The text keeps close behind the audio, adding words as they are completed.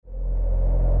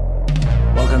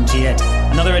welcome to yet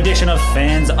another edition of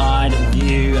Fans Eyed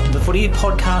View, the footy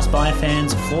podcast by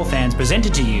fans for fans,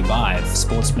 presented to you by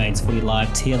Sportsmates Footy Live,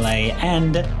 TLA,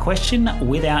 and Question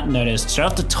Without Notice. Straight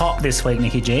off the top this week,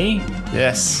 Nicky G.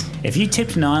 Yes. If you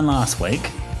tipped 9 last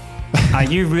week, are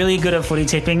you really good at footy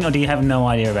tipping, or do you have no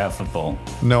idea about football?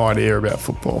 No idea about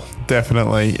football.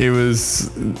 Definitely. It was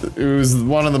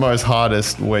one of the most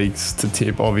hardest weeks to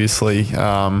tip, obviously.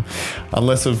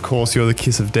 Unless, of course, you're the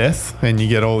kiss of death and you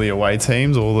get all the away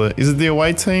teams. Is it the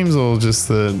away teams or just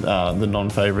the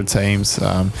non-favourite teams?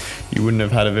 You wouldn't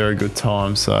have had a very good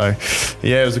time. So,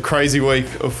 yeah, it was a crazy week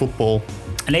of football.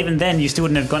 And even then, you still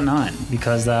wouldn't have got 9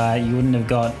 because you wouldn't have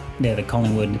got the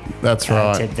Collingwood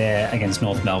tip there against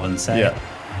North Melbourne. So, yeah.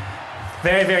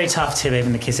 Very, very tough tip,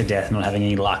 even the kiss of death, not having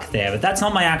any luck there. But that's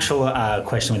not my actual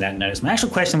question without notice. My actual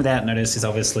question without notice is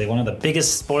obviously one of the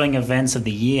biggest sporting events of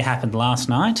the year happened last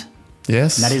night.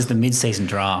 Yes. And that is the mid-season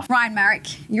draft. Ryan Marrick,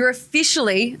 you're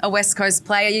officially a West Coast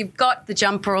player. You've got the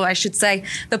jumper, or I should say,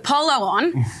 the polo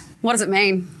on. What does it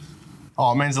mean?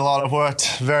 Oh, it means a lot. I've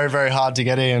worked very, very hard to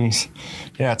get in. And,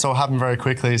 yeah, it's all happened very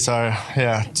quickly. So,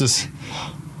 yeah, just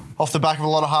off the back of a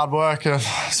lot of hard work. I've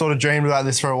sort of dreamed about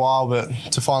this for a while, but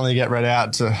to finally get read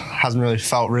out hasn't really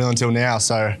felt real until now.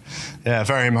 So, yeah,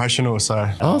 very emotional. So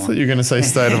I thought you were going to say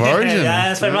State of Origin.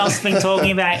 Yeah, that's what I've been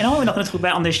talking about. You know what we're not going to talk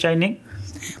about on this show, Nick?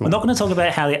 We're not going to talk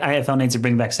about how the AFL needs to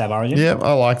bring back State of Origin. Yeah,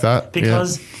 I like that.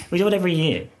 Because we do it every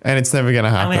year. And it's never going to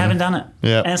happen. And we haven't done it.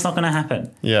 Yeah. And it's not going to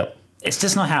happen. Yeah. It's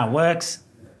just not how it works.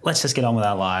 Let's just get on with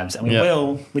our lives. And we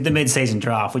will with the mid-season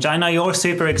draft, which I know you're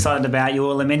super excited about.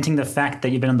 You're lamenting the fact that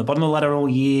you've been on the bottom of the ladder all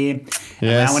year. Yes. And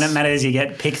now when it matters, you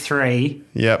get pick 3.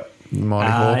 Yep.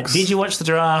 Mighty Hawks. Did you watch the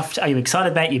draft? Are you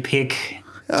excited about your pick?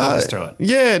 Talk us through it.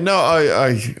 Yeah, no,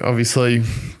 I obviously...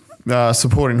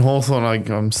 supporting Hawthorn,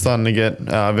 I'm starting to get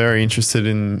very interested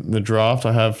in the draft.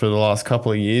 I have for the last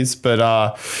couple of years, but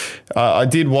I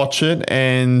did watch it,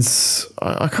 and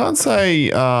I can't say.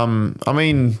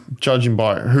 Judging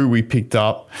by who we picked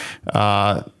up,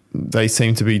 they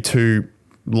seem to be 2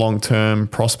 long-term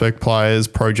prospect players,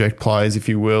 project players, if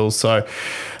you will. So,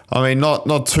 I mean,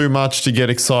 not too much to get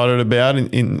excited about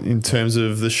in terms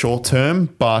of the short term,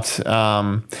 but.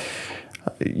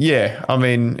 Yeah, I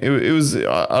mean, it was.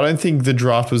 I don't think the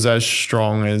draft was as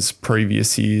strong as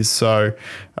previous years. So,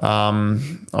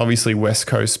 obviously, West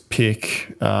Coast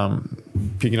picking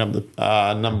up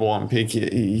the number 1 pick,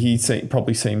 he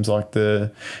probably seems like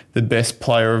the best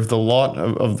player of the lot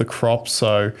of the crop.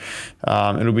 So,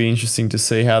 it'll be interesting to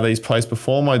see how these players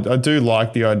perform. I do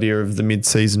like the idea of the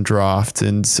mid-season draft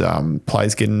and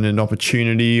players getting an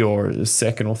opportunity or a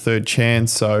second or third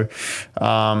chance. So.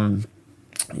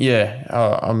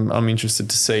 I'm interested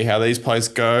to see how these players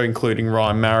go, including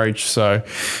Ryan Marrick. So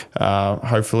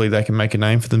hopefully they can make a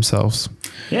name for themselves.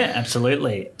 Yeah,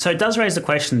 absolutely. So it does raise the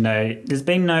question, though. There's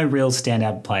been no real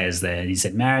standout players there. You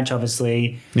said Marrick,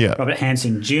 obviously. Yeah. Robert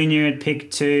Hansen Jr. at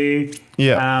pick 2.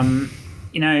 Yeah.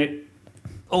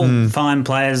 All fine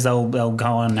players. They'll go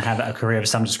on and have a career of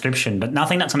some description, but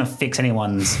nothing that's going to fix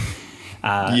anyone's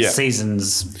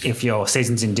seasons if your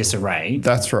season's in disarray.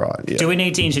 That's right. Yeah. Do we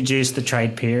need to introduce the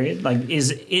trade period? Is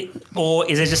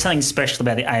there just something special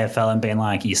about the AFL and being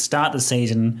like, you start the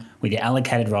season with your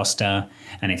allocated roster,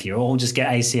 and if you all just get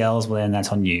ACLs, well then that's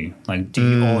on you.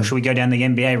 Or should we go down the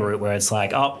NBA route where it's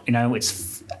like,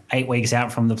 it's 8 weeks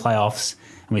out from the playoffs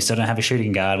and we still don't have a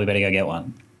shooting guard, we better go get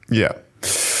one. Yeah.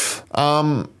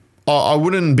 I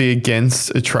wouldn't be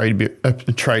against a trade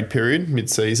period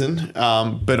mid-season,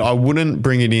 but I wouldn't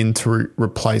bring it in to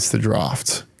replace the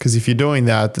draft, because if you're doing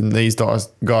that, then these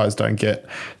guys don't get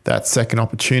that second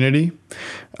opportunity,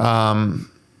 and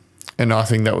I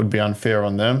think that would be unfair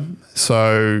on them.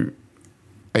 So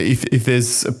if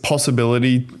there's a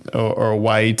possibility or a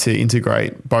way to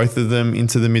integrate both of them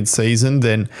into the mid-season,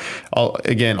 then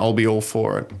I'll be all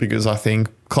for it, because I think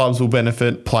clubs will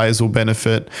benefit, players will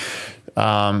benefit.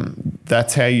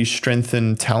 That's how you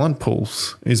strengthen talent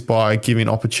pools, is by giving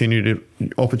opportunity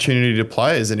to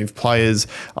players. And if players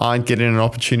aren't getting an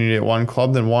opportunity at one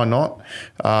club, then why not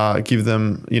give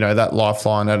them that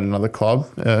lifeline at another club,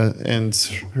 and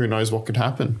who knows what could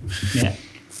happen.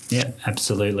 Yeah,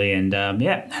 absolutely. And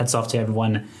hats off to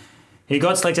everyone who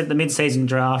got selected at the mid-season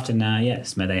draft, and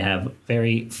yes, may they have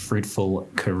very fruitful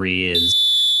careers.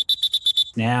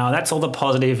 Now, that's all the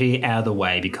positivity out of the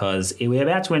way, because we're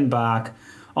about to embark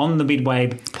on the midway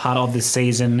part of this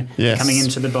season, coming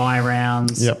into the bye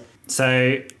rounds. Yep.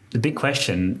 So the big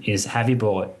question is, have you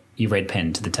brought your red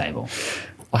pen to the table?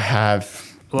 I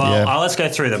have. Well, let's go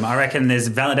through them. I reckon there's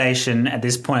validation at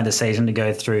this point of the season to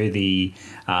go through the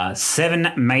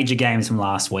 7 major games from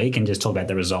last week and just talk about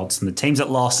the results and the teams that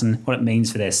lost and what it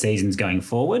means for their seasons going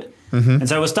forward. Mm-hmm. And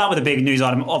so we'll start with the big news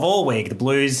item of all week. The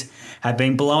Blues have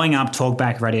been blowing up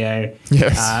Talkback Radio,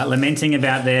 lamenting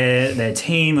about their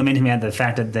team, lamenting about the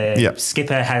fact that their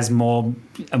skipper has more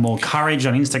courage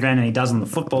on Instagram than he does on the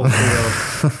football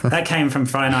field. That came from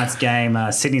Friday night's game.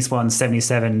 Sydney Swans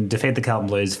 77 defeat the Carlton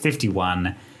Blues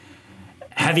 51.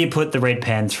 Have you put the red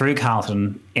pen through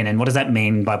Carlton in, and what does that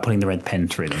mean by putting the red pen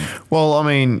through them? Well, I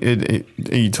mean,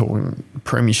 are you talking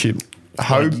premiership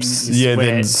hopes? Yeah,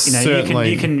 then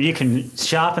certainly you can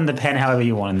sharpen the pen however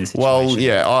you want in this situation. Well,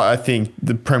 yeah, I think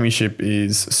the premiership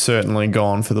is certainly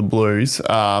gone for the Blues,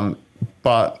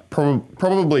 but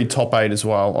probably top 8 as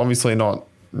well. Obviously not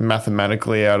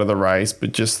mathematically out of the race,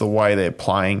 but just the way they're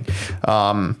playing.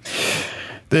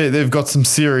 They've got some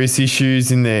serious issues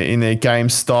in their game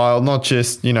style, not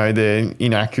just, their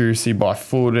inaccuracy by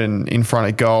foot and in front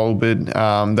of goal,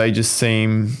 but they just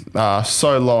seem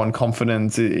so low in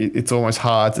confidence. It's almost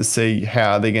hard to see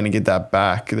how they're going to get that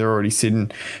back. They're already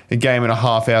sitting a game and a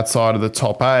half outside of the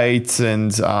top 8,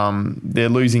 and they're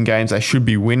losing games they should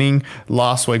be winning.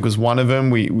 Last week was one of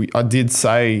them. I did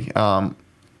say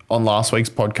on last week's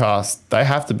podcast, they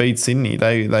have to beat Sydney.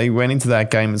 They went into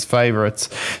that game as favourites.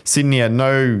 Sydney had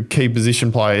no key position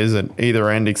players at either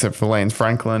end except for Lance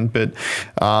Franklin, but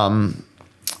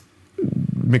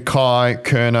Mackay,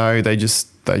 Curnow, they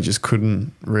just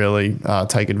couldn't really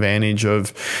take advantage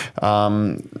of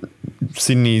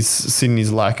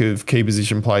Sydney's lack of key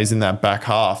position plays in that back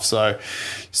half. So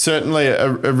certainly a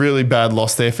really bad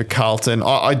loss there for Carlton.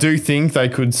 I do think they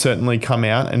could certainly come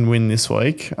out and win this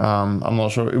week. I'm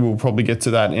not sure. We'll probably get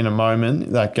to that in a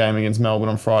moment, that game against Melbourne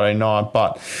on Friday night.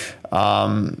 But,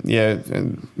 I'm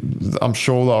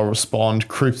sure they'll respond.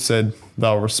 Cripps said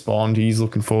they'll respond. He's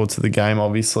looking forward to the game,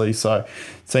 obviously. So it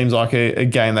seems like a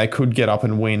game they could get up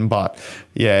and win. But,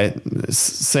 yeah,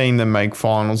 seeing them make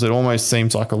finals, it almost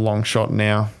seems like a long shot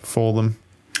now for them.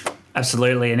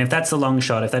 Absolutely. And if that's a long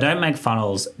shot, if they don't make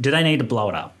finals, do they need to blow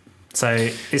it up? So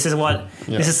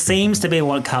this seems to be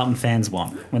what Carlton fans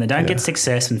want. When they don't get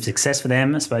success, and success for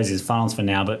them, I suppose, is finals for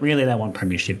now, but really they want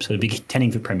premierships. So they'd be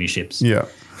contending for premierships. Yeah.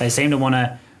 They seem to want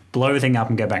to blow everything up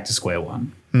and go back to square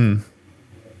one.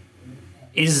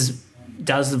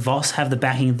 Does the Voss have the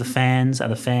backing of the fans? Are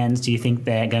the fans, do you think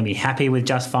they're going to be happy with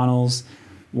just finals?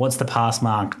 What's the pass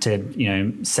mark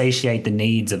to, satiate the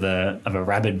needs of a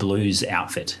rabid Blues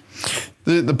outfit?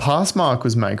 The pass mark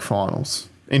was make finals.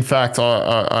 In fact,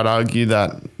 I'd argue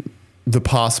that the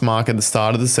pass mark at the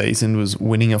start of the season was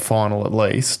winning a final at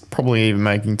least, probably even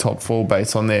making top 4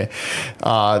 based on their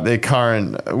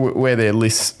current, where their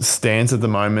list stands at the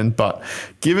moment. But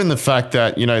given the fact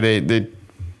that, their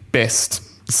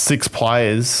best 6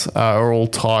 players are all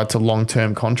tied to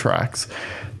long-term contracts,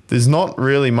 there's not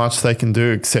really much they can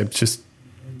do except just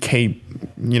keep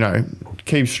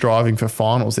striving for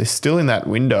finals. They're still in that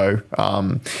window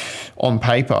on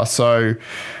paper. So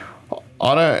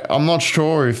I'm not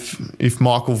sure if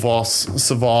Michael Voss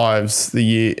survives the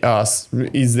year,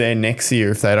 is there next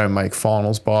year if they don't make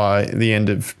finals by the end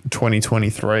of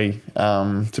 2023.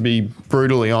 To be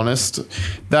brutally honest,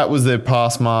 that was their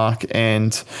pass mark,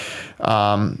 and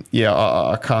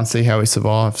I can't see how he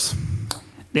survives.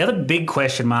 The other big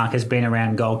question mark has been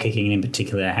around goal kicking, and in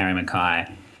particular Harry Mackay.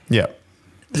 Yeah.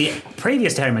 The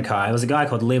previous to Harry Mackay was a guy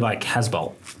called Levi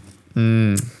Casbolt.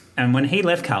 And when he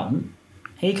left Carlton,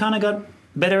 he kind of got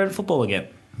better at football again.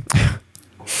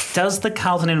 Does the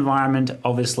Carlton environment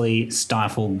obviously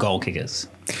stifle goal kickers?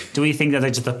 Do we think that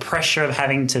it's just the pressure of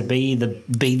having to be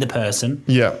the person?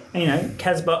 Yeah.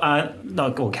 Casbolt,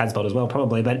 Casbolt as well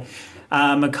probably, but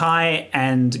Mackay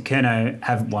and Curnow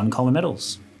have won Coleman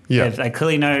medals. Yeah. They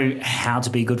clearly know how to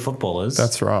be good footballers.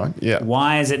 That's right, yeah.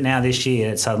 Why is it now this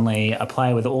year that suddenly a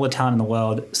player with all the talent in the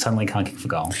world suddenly can't kick for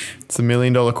goal? It's $1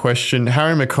 million question.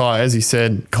 Harry Mackay, as you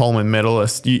said, Coleman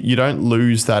medalist, you don't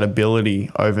lose that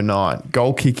ability overnight.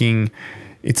 Goal kicking,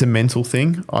 it's a mental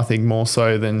thing, I think, more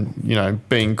so than,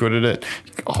 being good at it.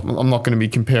 I'm not going to be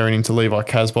comparing him to Levi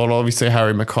Casbolt. Obviously,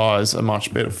 Harry Mackay is a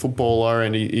much better footballer,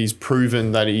 and he's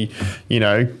proven that he,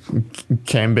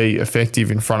 can be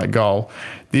effective in front of goal.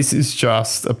 This is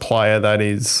just a player that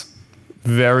is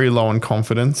very low in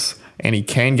confidence, and he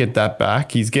can get that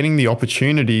back. He's getting the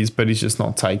opportunities, but he's just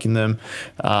not taking them.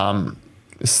 I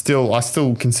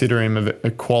still consider him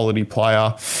a quality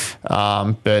player,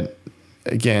 but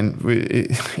again,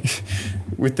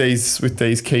 with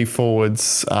these key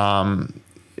forwards,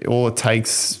 all it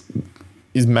takes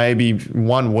is maybe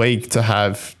 1 week to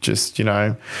have just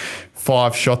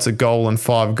 5 shots a goal and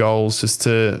 5 goals just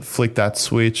to flick that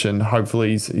switch, and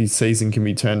hopefully his season can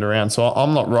be turned around. So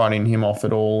I'm not writing him off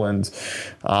at all. And,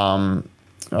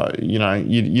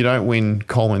 you don't win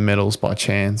Coleman medals by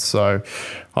chance. So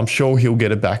I'm sure he'll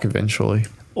get it back eventually.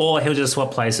 Or he'll just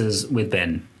swap places with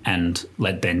Ben and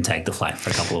let Ben take the flak for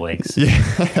a couple of weeks. Yeah,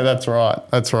 that's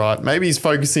right. Maybe he's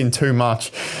focusing too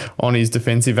much on his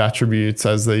defensive attributes,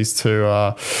 as these two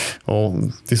or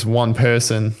this one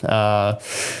person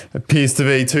appears to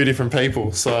be two different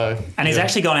people. So, and he's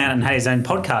actually gone out and had his own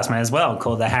podcast, mate, as well,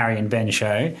 called The Harry and Ben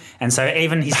Show. And so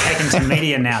even he's taken to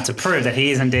media now to prove that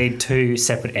he is indeed two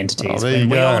separate entities. When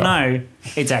we all know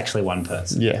it's actually one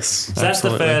person. Yes, so that's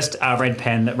the first red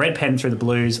pen through the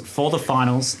Blues for the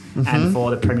finals and for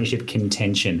the Premiership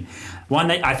contention. One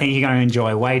that I think you're going to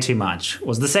enjoy way too much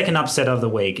was the second upset of the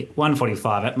week,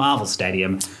 1:45 at Marvel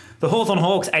Stadium. The Hawthorn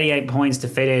Hawks, 88 points,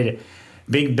 defeated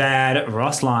Big Bad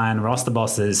Ross the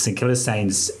Bosses, St Kilda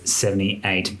Saints,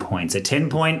 78 points. A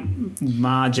 10-point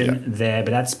margin there,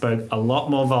 but that spoke a lot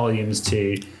more volumes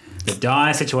to the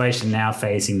dire situation now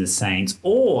facing the Saints.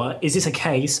 Or is this a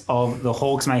case of the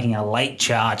Hawks making a late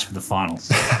charge for the finals?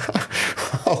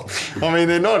 Well, I mean,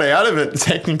 they're not out of it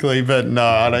technically, but no,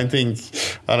 I don't think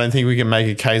we can make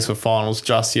a case for finals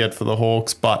just yet for the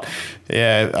Hawks. But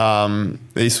yeah,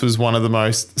 this was one of the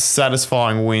most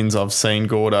satisfying wins I've seen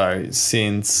Gordo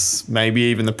since maybe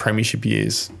even the Premiership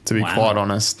years, to be quite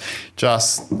honest.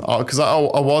 Just because I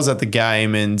was at the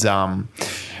game, and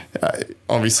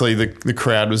obviously the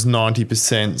crowd was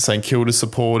 90% St Kilda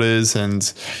supporters,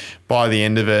 and by the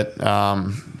end of it,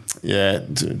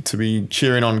 to be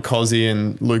cheering on Cozzy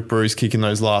and Luke Bruce kicking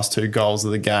those last 2 goals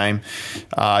of the game,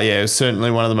 it was certainly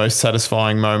one of the most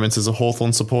satisfying moments as a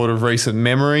Hawthorn supporter of recent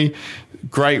memory.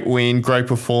 Great win, great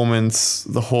performance.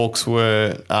 The Hawks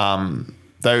were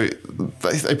They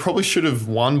probably should have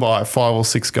won by 5 or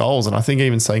 6 goals, and I think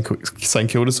even St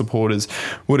Kilda supporters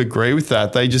would agree with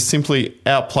that. They just simply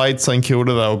outplayed St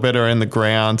Kilda. They were better in the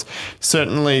ground.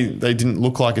 Certainly, they didn't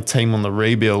look like a team on the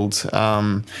rebuild.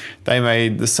 They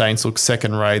made the Saints look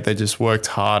second rate. They just worked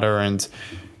harder, and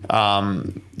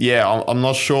I'm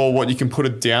not sure what you can put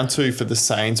it down to for the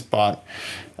Saints, but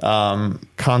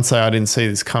can't say I didn't see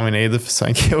this coming either for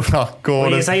St Kilda. Gordon.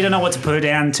 Well, you say you don't know what to put it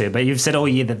down to, but you've said all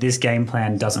year that this game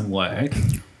plan doesn't work.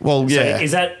 Well, yeah. So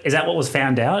is that what was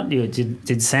found out?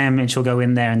 Did Sam Mitchell go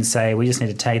in there and say, we just need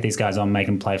to take these guys on, make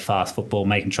them play fast football,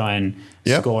 make them try and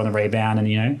score on the rebound,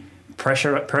 and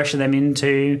pressure them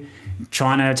into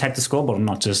trying to attack the scoreboard and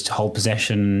not just hold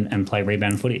possession and play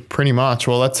rebound footy? Pretty much.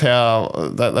 Well,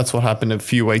 that's what happened a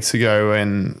few weeks ago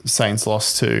when Saints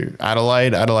lost to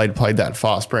Adelaide. Adelaide played that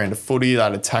fast brand of footy,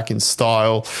 that attacking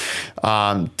style.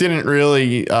 Didn't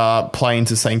really play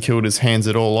into St Kilda's hands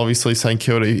at all. Obviously, St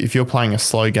Kilda, if you're playing a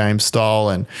slow game style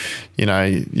and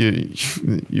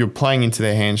you're playing into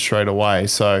their hands straight away.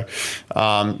 So,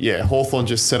 Hawthorn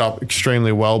just set up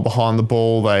extremely well behind the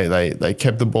ball. They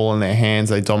kept the ball in their hands.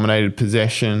 They dominated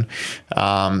possession,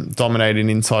 dominated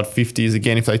inside 50s.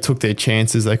 Again, if they took their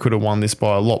chances, they could have won this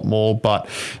by a lot more. But,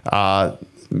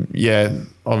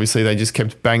 obviously they just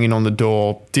kept banging on the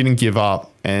door, didn't give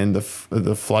up, and the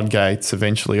floodgates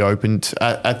eventually opened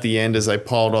at the end as they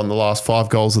piled on the last 5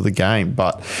 goals of the game.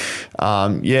 But,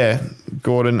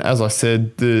 Gordon, as I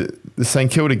said, the St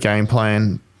Kilda game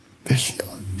plan,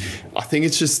 I think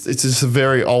it's just a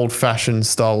very old-fashioned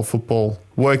style of football.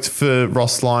 Worked for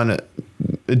Ross Lyon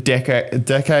a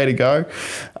decade ago.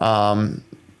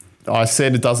 I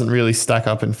said it doesn't really stack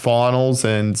up in finals,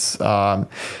 and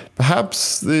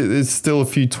perhaps there's still a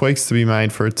few tweaks to be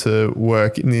made for it to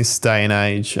work in this day and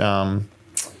age. During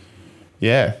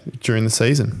the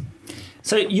season.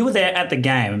 So you were there at the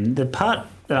game. The part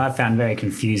that I found very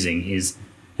confusing is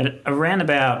at around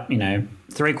about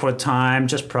 3/4 time,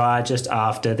 just prior, just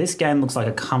after, this game looks like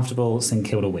a comfortable St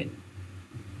Kilda win.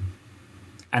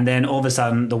 And then all of a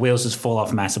sudden, the wheels just fall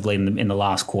off massively in the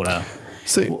last quarter.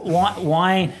 So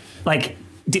why? Like,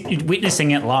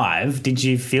 witnessing it live, did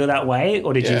you feel that way,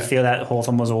 or did you feel that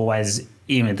Hawthorn was always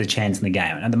even at the chance in the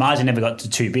game? And the margin never got to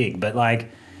too big, but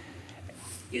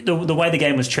the way the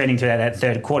game was trending through that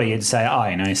third quarter, you'd say,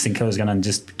 St Kilda's going to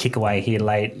just kick away here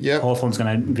late. Yep. Hawthorn's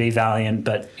going to be valiant,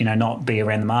 but not be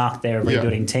around the mark. They're a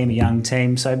rebuilding team, a young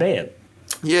team, so be it.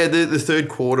 Yeah, the third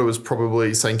quarter was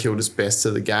probably St Kilda's best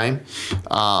of the game.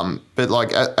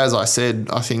 But as I said,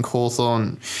 I think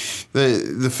Hawthorn,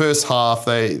 the first half,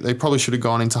 they probably should have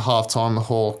gone into halftime, the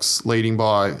Hawks leading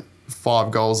by 5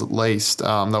 goals at least. They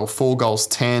were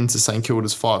 4-10 to St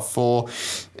Kilda's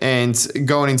 5-4. And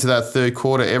going into that third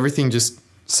quarter, everything just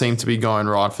seemed to be going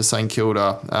right for St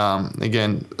Kilda.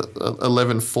 Again,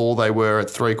 11-4 they were at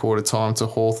three-quarter time to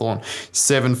Hawthorn,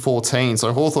 7-14.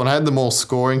 So Hawthorn had the more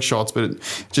scoring shots, but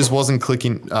it just wasn't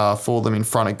clicking for them in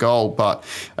front of goal. But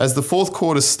as the fourth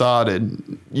quarter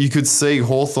started, you could see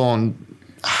Hawthorn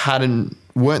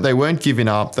weren't giving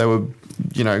up. They were,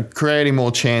 creating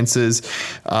more chances,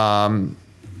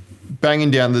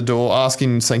 banging down the door,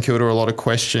 asking St Kilda a lot of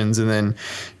questions, and then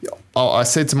I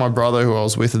said to my brother who I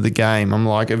was with at the game, I'm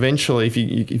like, eventually, if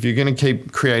you're going to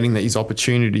keep creating these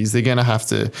opportunities, they're going to have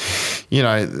to,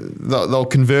 they'll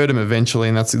convert them eventually,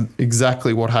 and that's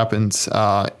exactly what happened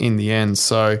in the end.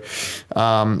 So,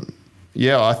 I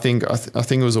think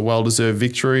it was a well-deserved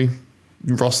victory.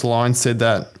 Ross Lyon said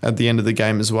that at the end of the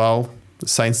game as well. The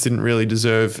Saints didn't really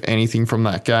deserve anything from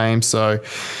that game, so.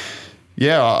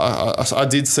 Yeah, I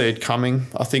did see it coming.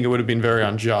 I think it would have been very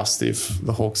unjust if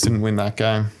the Hawks didn't win that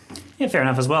game. Yeah, fair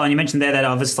enough as well. And you mentioned there that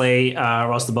obviously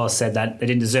Ross the boss said that they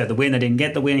didn't deserve the win. They didn't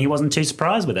get the win. He wasn't too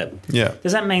surprised with it. Yeah.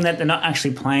 Does that mean that they're not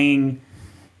actually playing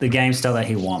the game style that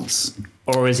he wants?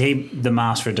 Or is he the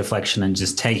master of deflection and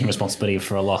just taking responsibility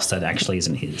for a loss that actually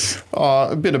isn't his?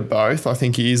 A bit of both. I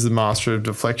think he is the master of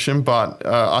deflection, but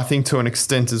I think to an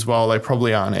extent as well, they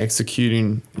probably aren't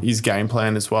executing his game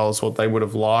plan as well as what they would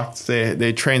have liked.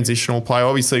 Their transitional play,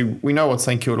 obviously, we know what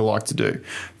St Kilda like to do.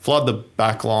 Flood the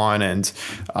back line and,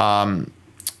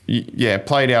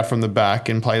 play it out from the back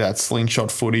and play that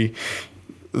slingshot footy.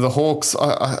 The Hawks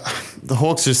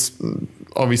just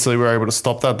obviously were able to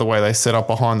stop that the way they set up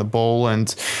behind the ball,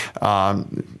 and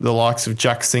the likes of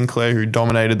Jack Sinclair, who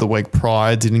dominated the week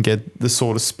prior, didn't get the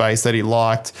sort of space that he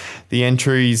liked. The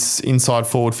entries inside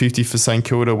forward 50 for St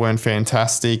Kilda weren't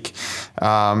fantastic.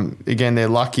 Again, they're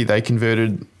lucky they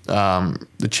converted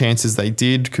the chances they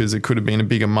did, because it could have been a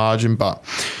bigger margin, but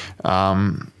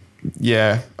I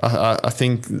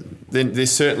think they're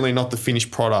certainly not the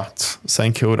finished product,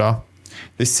 St Kilda.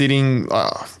 They're sitting,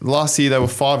 last year they were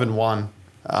 5-1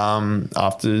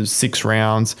 after 6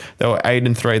 rounds. They were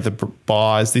 8-3 at the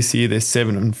buys. This year they're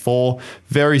 7-4.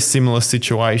 Very similar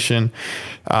situation.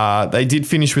 They did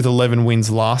finish with 11 wins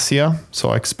last year, so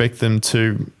I expect them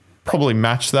to probably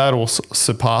match that or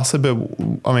surpass it. But,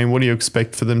 I mean, what do you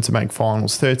expect for them to make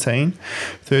finals? 13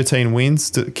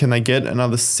 wins? Can they get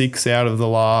another 6 out of the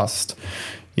last,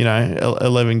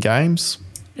 11 games?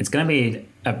 It's going to be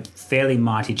a fairly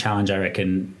mighty challenge, I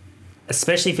reckon,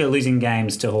 especially if you're losing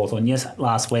games to Hawthorn. Yes,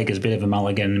 last week is a bit of a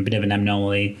mulligan, a bit of an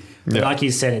anomaly. But like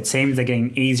you said, it seems they're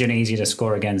getting easier and easier to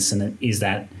score against, and it's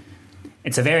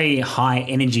a very high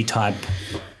energy type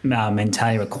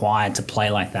mentality required to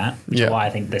play like that, which is why I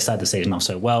think they started the season off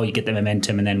so well. You get the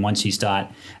momentum, and then once you start,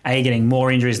 A, getting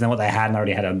more injuries than what they had and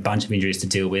already had a bunch of injuries to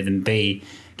deal with, and B,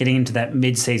 getting into that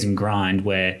mid-season grind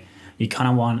where you kind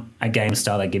of want a game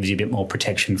style that gives you a bit more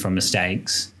protection from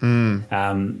mistakes.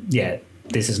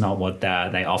 This is not what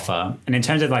they offer. And in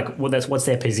terms of what's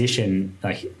their position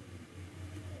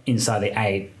inside the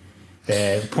 8,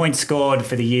 their points scored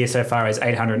for the year so far is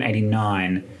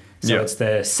 889. So it's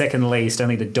the second least.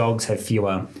 Only the Dogs have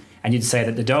fewer. And you'd say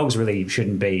that the Dogs really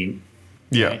shouldn't be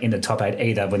in the top 8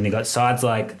 either, when they've got sides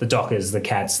like the Dockers, the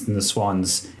Cats and the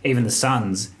Swans, even the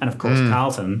Suns, and of course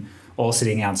Carlton, all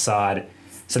sitting outside.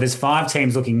 So there's 5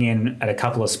 teams looking in at a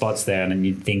couple of spots there, and then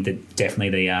you'd think that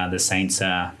definitely the Saints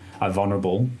are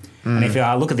vulnerable. And if you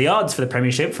look at the odds for the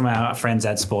Premiership from our friends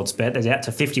at Sportsbet, they're out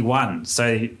to 51.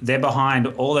 So they're behind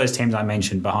all those teams I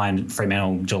mentioned, behind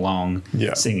Fremantle, Geelong,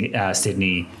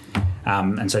 Sydney,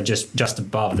 and so just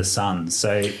above the Suns.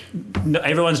 So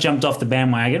everyone's jumped off the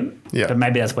bandwagon, but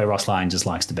maybe that's where Ross Lyon just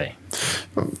likes to be.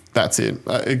 That's it.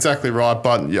 Exactly right.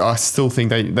 But I still think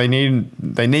they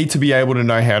need to be able to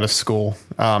know how to score.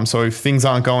 So if things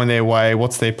aren't going their way,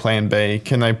 what's their plan B?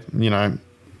 Can they,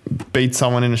 beat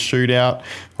someone in a shootout?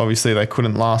 Obviously they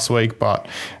couldn't last week, but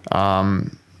I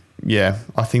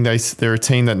think they're a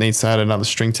team that needs to add another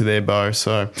string to their bow.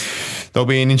 So they'll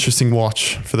be an interesting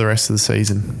watch for the rest of the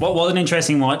season. What was an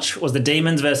interesting watch was the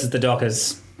Demons versus the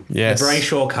Dockers. Yes. The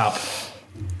Brayshaw Cup.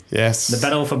 Yes. The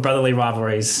battle for brotherly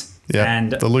rivalries. Yeah.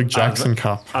 And the Luke Jackson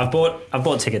Cup. I've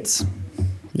bought tickets.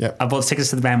 Yeah. I've bought tickets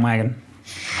to the bandwagon.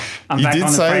 You did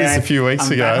say this a few weeks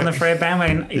ago. I'm back on the Freo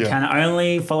bandwagon. You can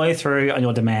only follow through on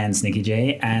your demands, Nicky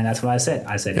G, and that's what I said.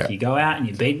 I said, if you go out and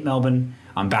you beat Melbourne,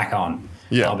 I'm back on.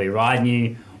 Yeah. I'll be riding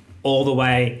you all the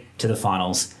way to the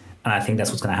finals, and I think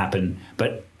that's what's going to happen.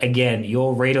 But again,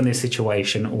 your read on this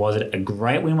situation, was it a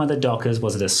great win by the Dockers?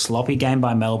 Was it a sloppy game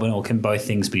by Melbourne, or can both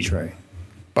things be true?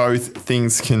 Both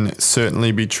things can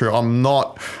certainly be true. I'm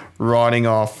not writing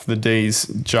off the D's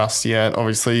just yet.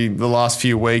 Obviously, the last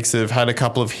few weeks they've had a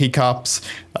couple of hiccups.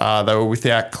 They were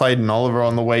without Clayton Oliver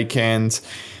on the weekend.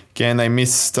 Again, they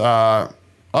missed. I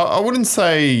wouldn't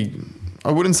say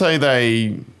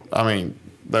they. I mean,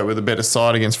 they were the better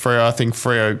side against Freo. I think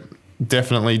Freo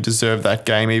definitely deserved that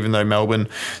game, even though Melbourne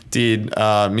did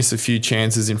miss a few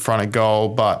chances in front of goal.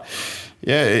 But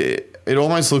yeah, it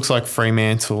almost looks like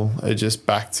Fremantle are just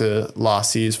back to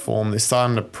last year's form. They're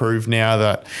starting to prove now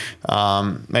that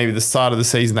maybe the start of the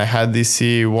season they had this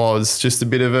year was just a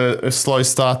bit of a slow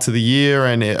start to the year,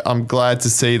 and I'm glad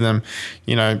to see them,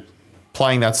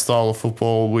 playing that style of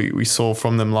football we saw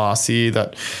from them last year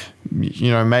that,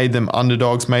 made them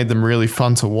underdogs, made them really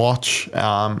fun to watch.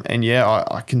 And yeah,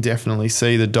 I can definitely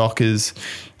see the Dockers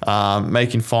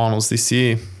making finals this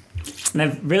year. And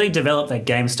they've really developed that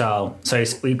game style. So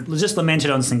we just lamented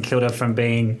on St Kilda from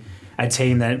being a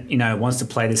team that, wants to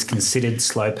play this considered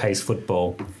slow-paced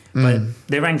football. But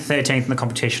they're ranked 13th in the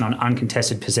competition on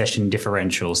uncontested possession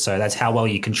differential. So that's how well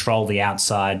you control the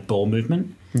outside ball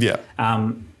movement. Yeah.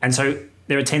 And so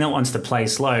they're a team that wants to play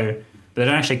slow, but they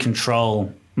don't actually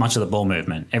control much of the ball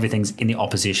movement. Everything's in the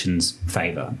opposition's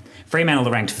favour. Fremantle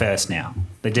are ranked first now.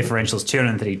 The differential is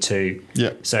 232.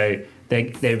 Yeah. So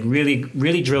they're really,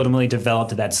 really drilled and really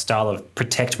developed that style of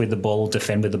protect with the ball,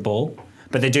 defend with the ball.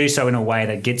 But they do so in a way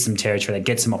that gets some territory, that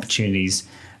gets some opportunities.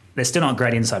 They're still not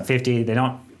great inside 50. They're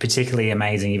not particularly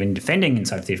amazing even defending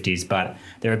inside 50s, but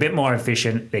they're a bit more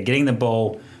efficient. They're getting the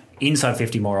ball inside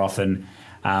 50 more often.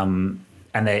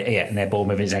 And their ball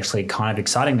movement is actually kind of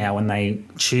exciting now when they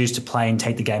choose to play and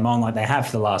take the game on like they have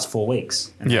for the last 4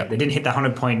 weeks. And yeah. They didn't hit the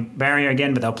 100-point barrier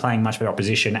again, but they were playing much better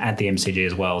opposition at the MCG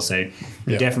as well. So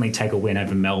you definitely take a win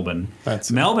over Melbourne.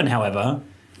 Melbourne, however,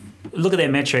 look at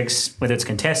their metrics, whether it's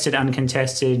contested,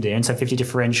 uncontested, their inside 50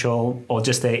 differential, or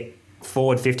just their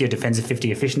forward 50 or defensive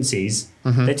 50 efficiencies.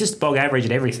 They're just bog average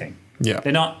at everything. Yeah.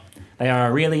 They are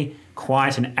a really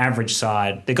quite an average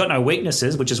side. They've got no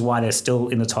weaknesses, which is why they're still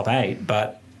in the top 8.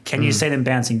 But can you see them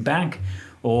bouncing back?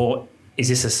 Or is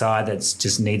this a side that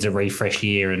just needs a refresh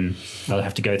year and they'll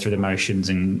have to go through the motions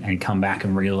and come back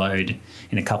and reload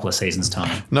in a couple of seasons'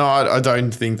 time? No, I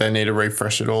don't think they need a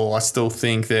refresh at all. I still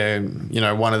think they're,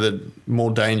 one of the more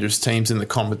dangerous teams in the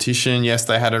competition. Yes,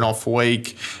 they had an off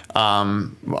week.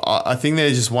 I think they're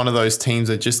just one of those teams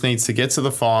that just needs to get to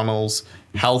the finals,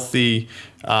 healthy,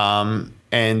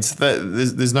 and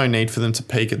there's no need for them to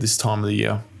peak at this time of the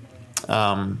year.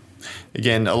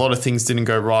 Again, a lot of things didn't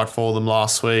go right for them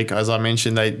last week. As I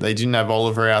mentioned, they didn't have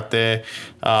Oliver out there.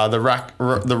 The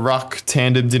ruck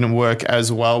tandem didn't work as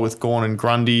well with Gawn and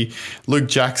Grundy. Luke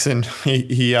Jackson,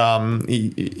 he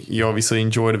obviously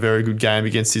enjoyed a very good game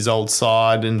against his old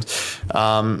side, and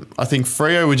I think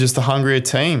Freo were just the hungrier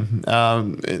team.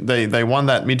 They won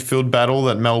that midfield battle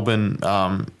that Melbourne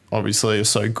obviously are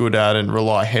so good at and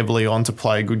rely heavily on to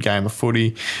play a good game of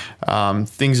footy.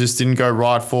 Things just didn't go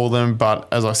right for them, but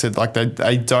as I said,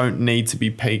 they don't need to be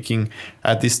peaking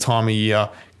at this time of year.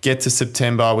 Get to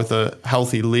September with a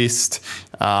healthy list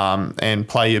and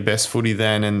play your best footy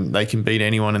then, and they can beat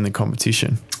anyone in the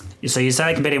competition. So you say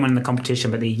they can beat anyone in the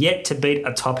competition, but they're yet to beat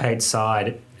a top 8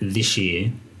 side this year.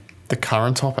 The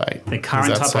current top 8? The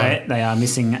current top 8. They are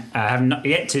missing, have not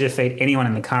yet to defeat anyone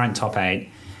in the current top 8.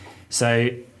 So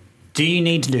do you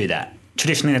need to do that?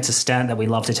 Traditionally, that's a stat that we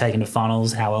love to take into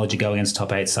finals. How well would you go against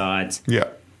top 8 sides? Yeah.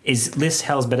 Is Liz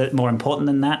Hell's better more important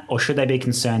than that? Or should they be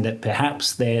concerned that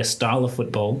perhaps their style of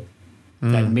football,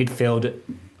 that midfield,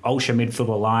 ultra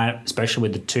midfield line, especially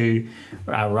with the 2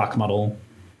 ruck model,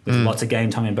 with lots of game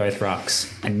time in both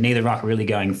rucks, and neither ruck really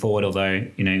going forward, although,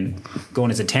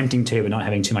 Gawn is attempting to but not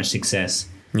having too much success.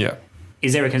 Yeah.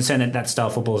 Is there a concern that style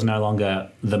of football is no longer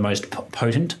the most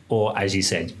potent? Or, as you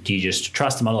said, do you just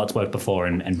trust the model that's worked before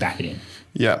and back it in?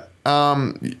 Yeah.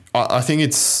 I think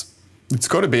it's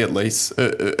got to be at least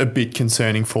a bit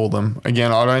concerning for them.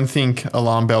 Again, I don't think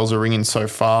alarm bells are ringing so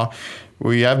far.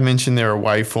 We have mentioned their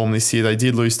away form this year. They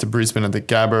did lose to Brisbane at the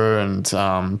Gabba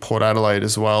and Port Adelaide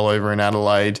as well over in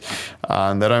Adelaide.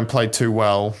 They don't play too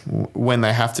well when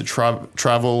they have to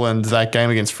travel, and that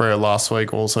game against Freo last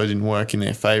week also didn't work in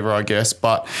their favour, I guess.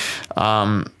 But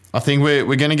I think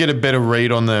we're going to get a better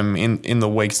read on them in the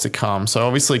weeks to come. So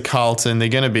obviously Carlton, they're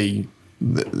going to be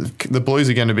the Blues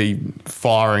are going to be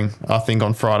firing, I think,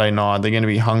 on Friday night. They're going to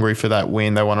be hungry for that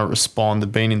win. They want to respond.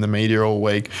 They've been in the media all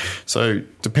week. So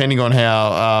depending on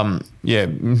how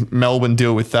Melbourne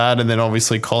deal with that, and then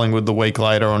obviously Collingwood the week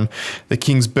later on the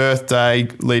King's birthday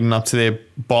leading up to their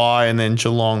bye, and then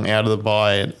Geelong out of the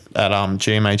bye at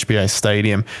GMHBA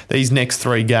Stadium. These next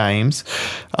 3 games,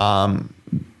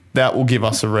 that will give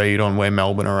us a read on where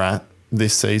Melbourne are at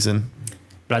this season.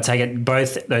 But I take it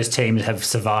both those teams have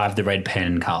survived the red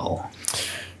pen, Carl.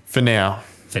 For now.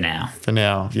 For now. For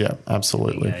now, yeah,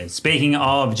 absolutely. Speaking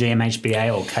of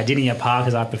GMHBA, or Cardinia Park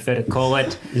as I prefer to call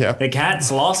it, the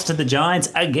Cats lost to the Giants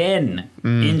again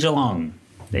in Geelong.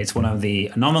 It's one of the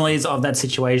anomalies of that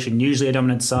situation. Usually a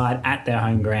dominant side at their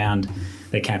home ground.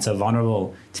 The Cats are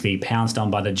vulnerable to be pounced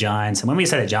on by the Giants. And when we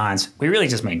say the Giants, we really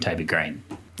just mean Toby Green.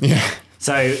 Yeah.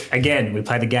 So, again, we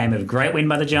play the game of great win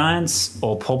by the Giants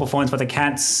or poor performance by the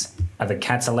Cats. Are the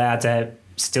Cats allowed to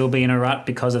still be in a rut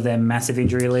because of their massive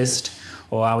injury list?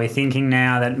 Or are we thinking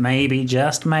now that maybe,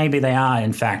 just maybe, they are,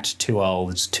 in fact, too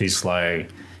old, too slow,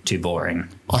 too boring?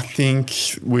 I think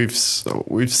we've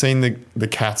seen the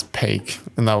Cats peak,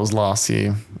 and that was last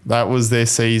year. That was their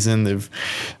season.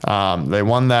 They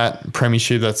won that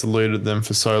premiership that's eluded them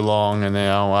for so long, and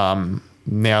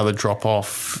now the drop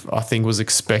off I think was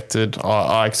expected.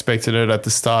 I expected it at the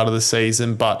start of the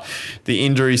season, but the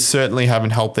injuries certainly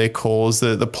haven't helped their cause.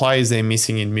 The players they're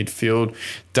missing in midfield,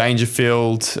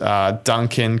 Dangerfield,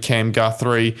 Duncan, Cam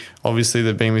Guthrie. Obviously,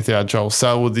 they've been without Joel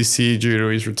Selwood this year due to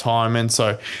his retirement.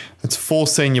 So it's 4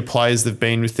 senior players they've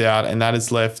been without, and that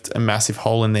has left a massive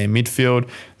hole in their midfield.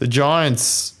 The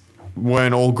Giants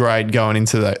weren't all great going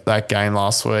into that game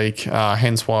last week,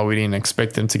 hence why we didn't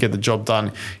expect them to get the job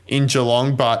done in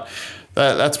Geelong. But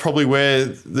that's probably where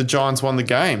the Giants won the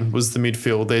game, was the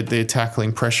midfield. Their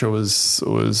tackling pressure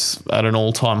was at an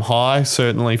all-time high,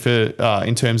 certainly for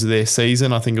in terms of their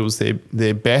season. I think it was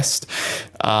their best.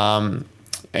 And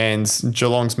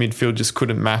Geelong's midfield just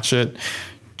couldn't match it.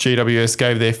 GWS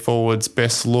gave their forwards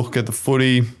best look at the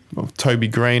footy. Toby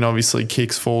Green obviously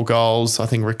kicks 4 goals. I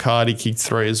think Riccardi kicked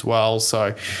 3 as well.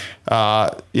 So,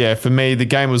 for me, the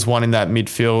game was won in that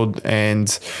midfield,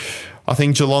 and I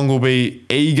think Geelong will be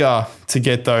eager to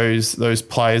get those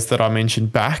players that I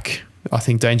mentioned back. I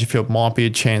think Dangerfield might be a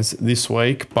chance this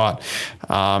week, but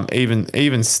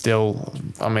even still,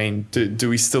 I mean, do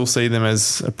we still see them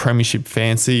as a premiership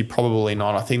fancy? Probably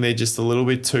not. I think they're just a little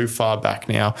bit too far back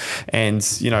now. And,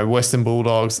 Western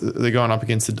Bulldogs, they're going up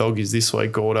against the Doggies this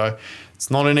week, Gordo.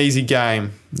 It's not an easy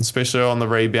game, especially on the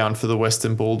rebound for the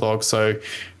Western Bulldogs. So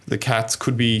the Cats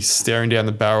could be staring down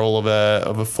the barrel of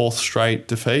a 4th straight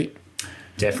defeat.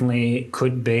 Definitely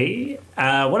could be.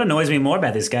 What annoys me more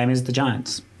about this game is the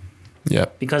Giants. Yeah.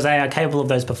 Because they are capable of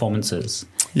those performances.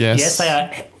 Yes, they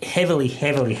are heavily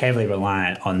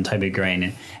reliant on Toby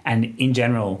Green and, in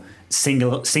general,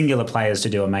 singular players to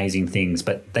do amazing things.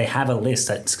 But they have a list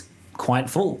that's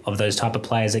quite full of those type of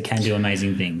players that can do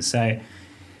amazing things. So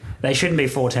they shouldn't be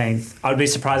 14th. I'd be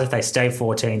surprised if they stay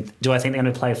 14th. Do I think they're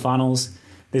going to play finals?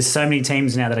 There's so many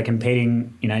teams now that are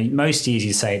competing. Most years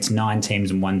you say it's 9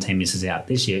 teams and 1 team misses out.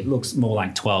 This year it looks more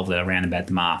like 12 that are around about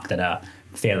the mark that are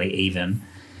fairly even.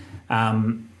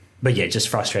 But yeah, just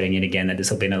frustrating yet again that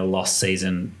this will be another lost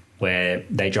season where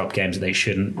they drop games that they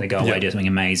shouldn't. They go away, do something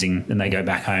amazing, then they go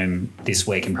back home this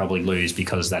week and probably lose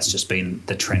because that's just been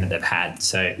the trend that they've had.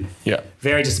 So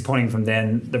very disappointing from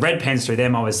them. The red pens through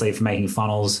them, obviously, for making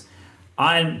funnels.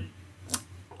 I'm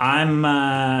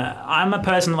a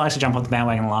person that likes to jump off the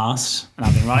bandwagon last, and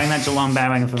I've been riding that Geelong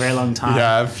bandwagon for a very long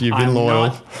time. You've been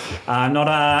loyal.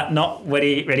 Not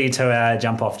ready to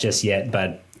jump off just yet,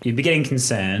 but you'd be getting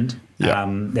concerned.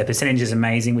 Their percentage is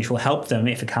amazing, which will help them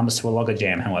if it comes to a logger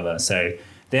jam, however. So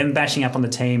them bashing up on the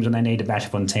teams when they need to bash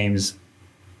up on teams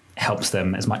helps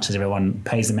them as much as everyone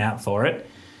pays them out for it.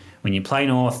 When you play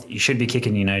North, you should be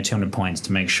kicking 200 points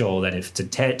to make sure that if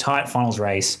it's a tight finals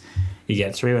race, you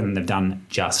get through, and they've done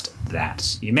just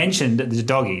that. You mentioned the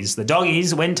Doggies. The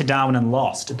Doggies went to Darwin and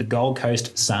lost to the Gold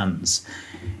Coast Suns.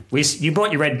 You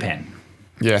brought your red pen.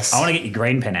 Yes. I want to get your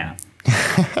green pen out.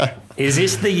 Is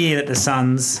this the year that the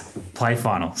Suns play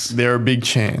finals? They're a big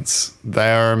chance.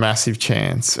 They are a massive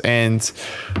chance. And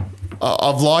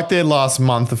I've liked their last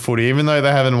month of footy, even though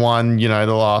they haven't won, the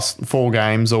last 4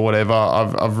 games or whatever.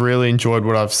 I've really enjoyed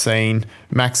what I've seen.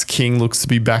 Max King looks to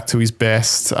be back to his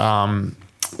best.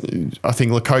 I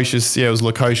think Lukosius, it was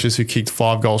Lukosius who kicked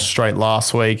 5 goals straight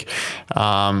last week.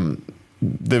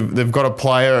 They've got a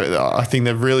player. I think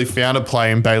they've really found a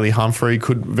player in Bailey Humphrey.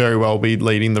 Could very well be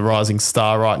leading the rising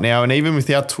star right now. And even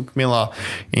without Took Miller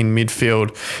in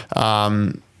midfield,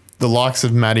 the likes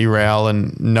of Matty Rowell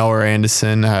and Noah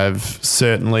Anderson have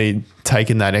certainly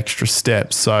taken that extra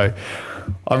step. So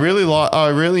I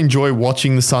really enjoy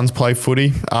watching the Suns play footy.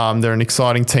 They're an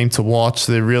exciting team to watch.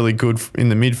 They're really good in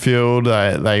the midfield.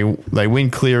 They win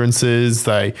clearances.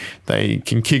 They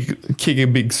can kick a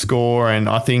big score, and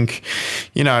I think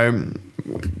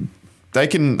they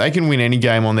can win any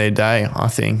game on their day, I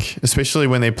think, especially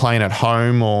when they're playing at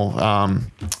home or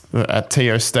at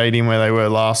TO Stadium where they were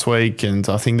last week, and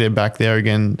I think they're back there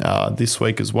again this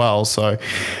week as well. So,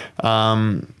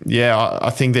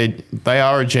 I think they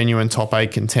are a genuine top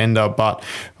 8 contender, but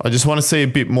I just want to see a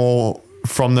bit more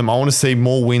from them. I want to see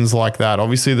more wins like that.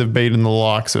 Obviously, they've beaten the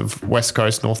likes of West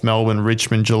Coast, North Melbourne,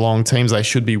 Richmond, Geelong, teams they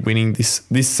should be winning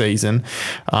this season.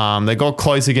 They got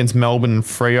close against Melbourne and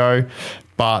Freo.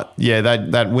 But yeah,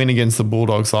 that win against the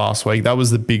Bulldogs last week, that was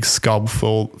the big scub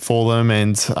for them,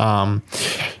 and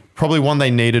probably one they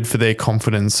needed for their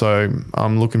confidence. So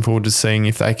I'm looking forward to seeing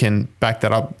if they can back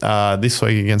that up this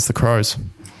week against the Crows.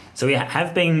 So we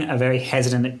have been very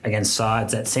hesitant against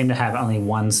sides that seem to have only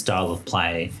one style of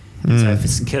play. So for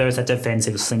St Kilda, it's that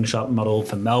defensive slingshot model.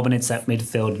 For Melbourne, it's that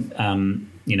midfield,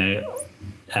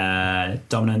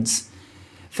 dominance.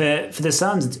 For the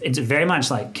Suns, it's very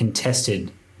much like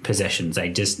contested possessions. They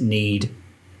just need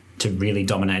to really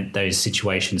dominate those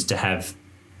situations to have,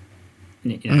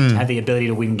 to have the ability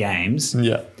to win games.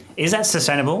 Yeah, is that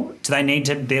sustainable? Do they need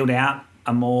to build out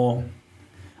a more?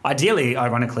 Ideally,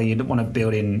 ironically, you'd want to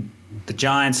build in the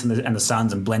Giants and the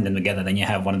Suns and blend them together. Then you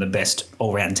have one of the best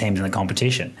all-round teams in the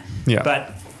competition. Yeah,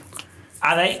 but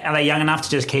are they young enough to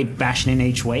just keep bashing in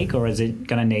each week, or is it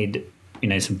going to need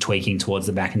some tweaking towards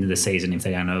the back end of the season if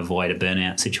they're going to avoid a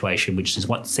burnout situation, which is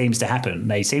what seems to happen.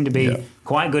 They seem to be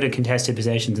quite good at contested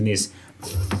possessions in this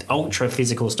ultra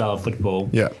physical style of football,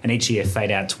 and each year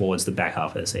fade out towards the back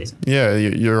half of the season. Yeah,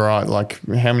 you're right. Like,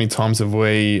 how many times have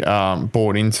we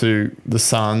bought into the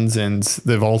Suns and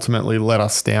they've ultimately let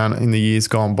us down in the years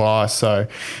gone by? So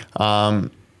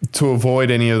to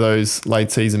avoid any of those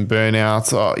late season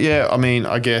burnouts,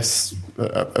 I guess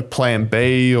a plan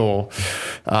B, or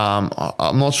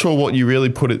I'm not sure what you really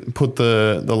put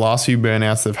the last few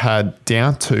burnouts they've had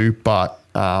down to, but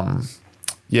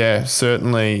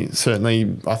certainly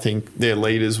I think their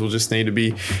leaders will just need to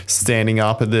be standing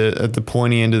up at the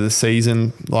pointy end of the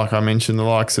season. Like I mentioned, the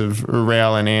likes of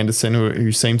Rowell and Anderson,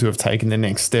 who seem to have taken the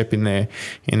next step in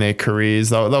their careers.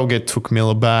 They'll get Took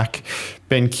Miller back.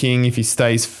 Ben King, if he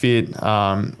stays fit,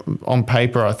 on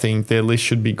paper, I think their list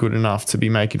should be good enough to be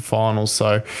making finals.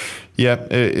 So,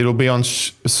 it'll be on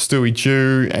Stewie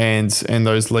Jew and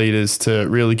those leaders to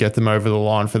really get them over the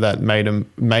line for that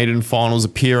maiden finals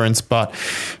appearance. But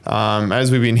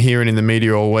as we've been hearing in the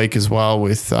media all week as well,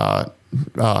 with I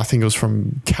think it was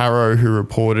from Caro who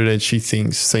reported it, she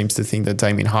seems to think that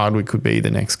Damien Hardwick could be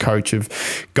the next coach of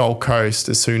Gold Coast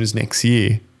as soon as next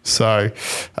year. So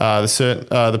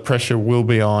the pressure will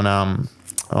be on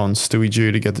Stewie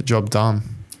Jew to get the job done.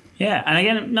 Yeah, and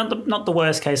again, not the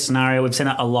worst case scenario. We've seen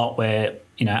it a lot where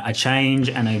a change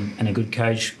and a good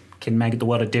coach can make the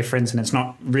world of difference, and it's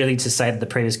not really to say that the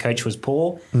previous coach was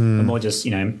poor, but more just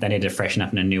they need to freshen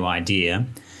up in a new idea.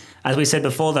 As we said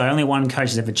before, though, only one coach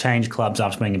has ever changed clubs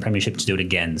after winning a premiership to do it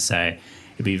again. So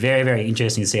it'd be very, very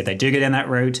interesting to see if they do go down that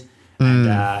route.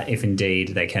 And if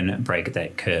indeed they can break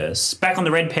that curse. Back on the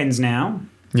Red Pens now.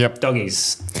 Yep.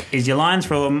 Doggies. Is your Lions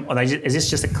from, or is this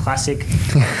just a classic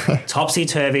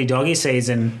topsy-turvy doggy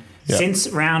season? Yep. Since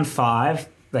round 5,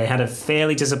 they had a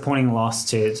fairly disappointing loss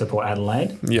to Port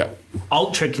Adelaide. Yeah.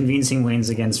 Ultra convincing wins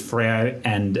against Freo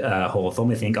and Hawthorn.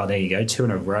 We think, there you go, 2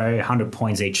 in a row, 100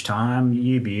 points each time.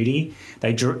 You beauty.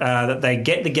 They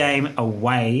get the game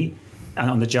away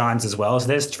on the Giants as well. So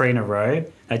there's 3 in a row.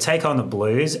 They take on the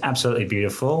Blues, absolutely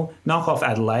beautiful. Knock off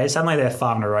Adelaide. Suddenly they're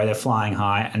 5 in a row. They're flying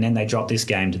high, and then they drop this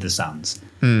game to the Suns.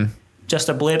 Just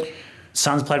a blip.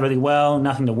 Suns played really well.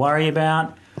 Nothing to worry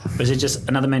about. Or is it just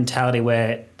another mentality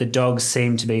where the Dogs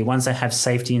seem to be, once they have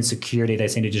safety and security, they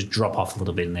seem to just drop off a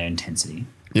little bit in their intensity?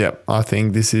 Yeah, I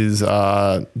think this is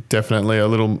definitely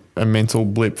a mental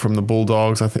blip from the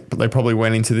Bulldogs. I think they probably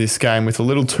went into this game with a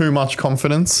little too much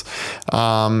confidence,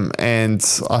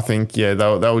 and I think they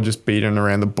were just beating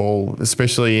around the ball,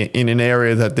 especially in an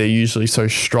area that they're usually so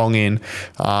strong in.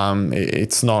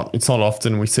 It's not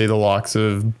often we see the likes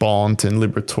of Bont and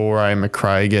Liberatore and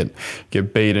McRae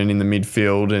get beaten in the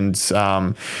midfield,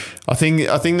 and I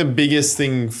think the biggest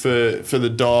thing for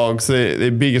the Dogs,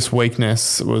 their biggest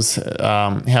weakness was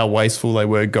how wasteful they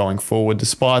were going forward,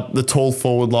 despite the tall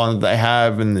forward line that they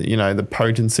have and the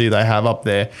potency they have up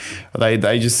there.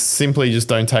 They just simply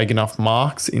don't take enough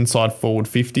marks inside forward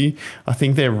 50. I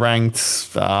think they're ranked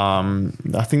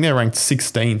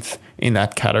 16th in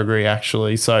that category,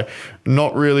 actually. So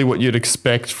not really what you'd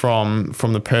expect from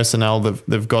the personnel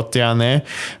they've got down there.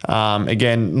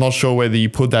 Again, not sure whether you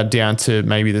put that down to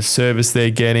maybe the service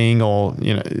they're getting or,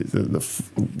 you know,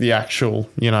 the actual,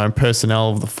 you know,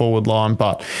 personnel of the forward line.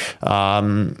 But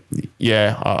I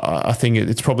think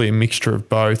it's probably a mixture of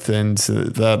both, and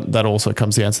that also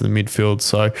comes down to the midfield.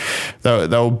 So they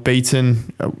were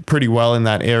beaten pretty well in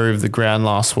that area of the ground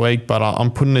last week, but I'm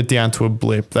putting it down to a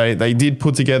blip. They did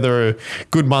put together a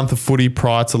good month of footy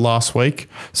prior to last week,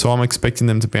 so I'm expecting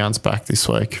them to bounce back this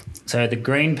week. So the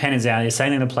green pen is out. They're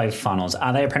saying they're going to play funnels.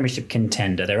 Are they a premiership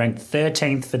contender? They're ranked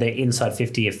 13th for their inside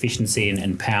 50 efficiency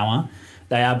and power.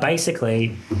 They are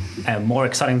basically a more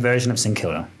exciting version of St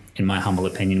Kilda, in my humble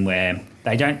opinion, where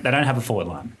they don't have a forward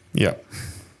line. Yeah.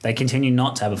 They continue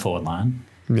not to have a forward line.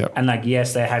 Yeah. And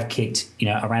yes, they have kicked,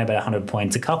 around about 100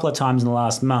 points a couple of times in the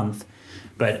last month,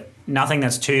 but nothing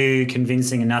that's too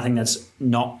convincing and nothing that's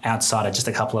not outside of just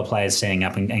a couple of players standing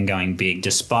up and going big,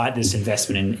 despite this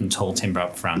investment in tall timber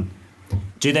up front.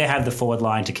 Do they have the forward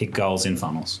line to kick goals in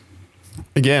funnels?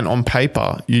 Again, on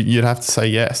paper, you'd have to say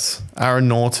yes. Aaron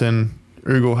Norton,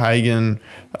 Ugo Hagen,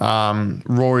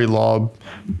 Rory Lobb,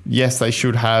 yes, they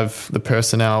should have the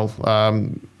personnel.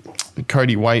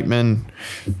 Cody Waitman,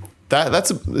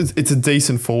 it's a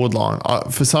decent forward line.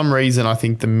 For some reason, I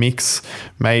think the mix,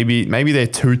 maybe they're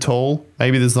too tall.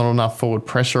 Maybe there's not enough forward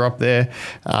pressure up there.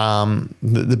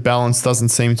 The balance doesn't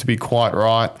seem to be quite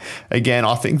right. Again,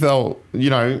 I think they'll,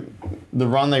 the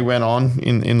run they went on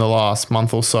in the last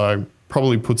month or so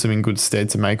probably puts them in good stead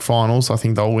to make finals. I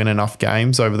think they'll win enough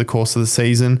games over the course of the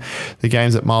season. The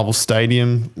games at Marvel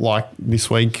Stadium, like this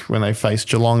week when they face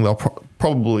Geelong, they'll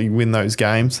probably win those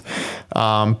games.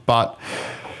 But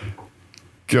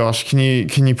gosh, can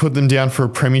you put them down for a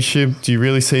premiership? Do you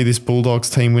really see this Bulldogs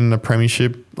team winning a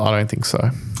premiership? I don't think so.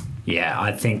 Yeah,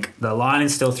 I think the line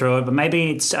is still through it, but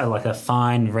maybe it's like a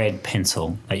fine red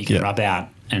pencil that you can rub out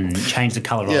and change the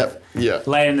colour of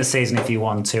later in the season if you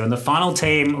want to. And the final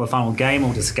team, the final game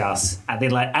we'll discuss at the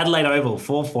Adelaide Oval,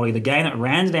 4:40, the game that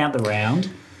rounded out the round.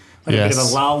 A bit of a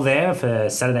lull there for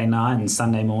Saturday night and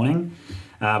Sunday morning.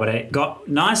 But it got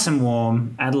nice and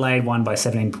warm. Adelaide won by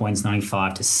 17 points,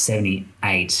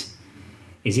 95-78.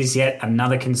 Is this yet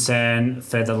another concern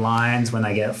for the Lions when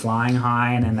they get flying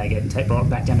high and then they get brought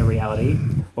back down to reality?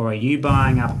 Or are you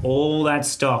buying up all that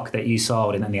stock that you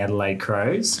sold in the Adelaide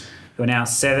Crows, who are now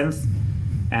 7th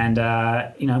and,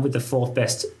 with the 4th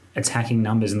best attacking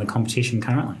numbers in the competition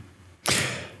currently?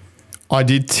 I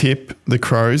did tip the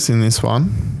Crows in this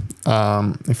one,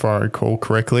 if I recall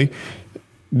correctly.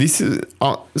 This is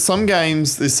some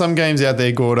games. There's some games out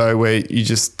there, Gordo, where you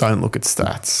just don't look at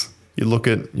stats. You look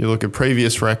at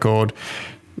previous record.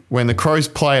 When the Crows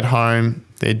play at home,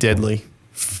 they're deadly.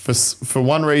 For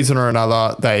one reason or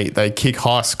another, they kick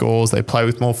high scores. They play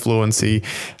with more fluency,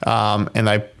 and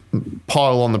they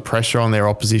pile on the pressure on their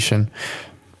opposition.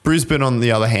 Brisbane, on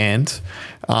the other hand,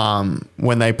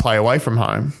 when they play away from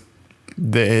home,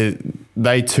 they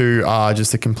too are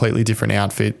just a completely different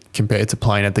outfit compared to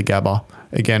playing at the Gabba.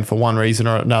 Again, for one reason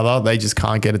or another, they just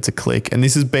can't get it to click. And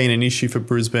this has been an issue for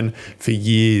Brisbane for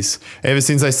years. Ever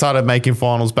since they started making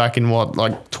finals back in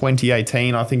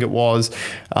 2018, I think it was.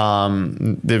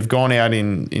 They've gone out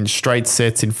in straight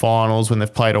sets in finals when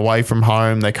they've played away from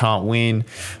home. They can't win.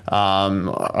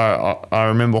 I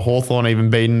remember Hawthorn even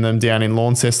beating them down in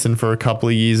Launceston for a couple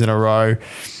of years in a row.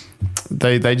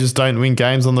 They just don't win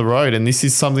games on the road, and this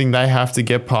is something they have to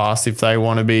get past if they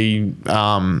want to be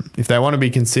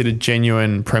considered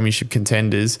genuine premiership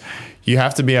contenders. You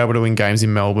have to be able to win games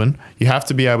in Melbourne. You have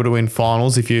to be able to win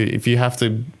finals. If you have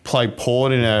to play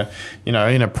Port in a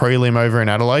prelim over in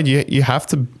Adelaide, you have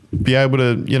to be able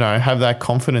to have that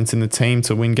confidence in the team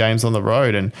to win games on the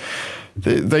road. And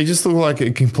they just look like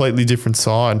a completely different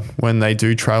side when they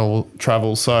do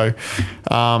travel. So.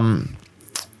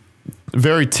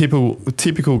 Very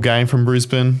typical game from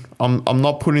Brisbane. I'm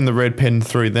not putting the red pen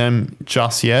through them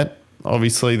just yet.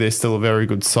 Obviously, they're still a very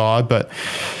good side, but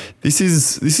this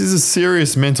is a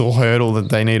serious mental hurdle that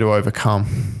they need to overcome.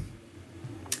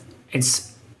 It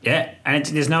has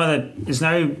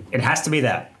to be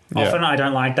that. Often I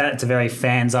don't like that. It's a very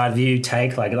fans' eye view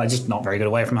take. They're just not very good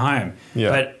away from home.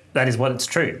 Yeah. But that is what it's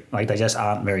true. They just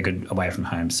aren't very good away from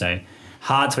home. So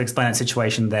hard to explain that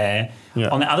situation there. Yeah.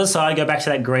 On the other side, go back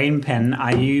to that green pen.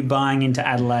 Are you buying into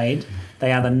Adelaide?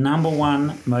 They are the number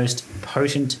one most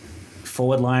potent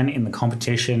forward line in the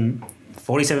competition.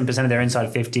 47% of their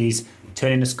inside 50s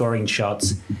turn into scoring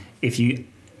shots. If you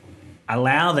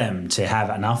allow them to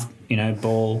have enough,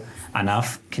 ball,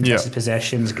 enough contested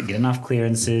possessions, get enough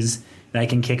clearances, they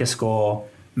can kick a score,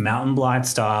 Mountain Blight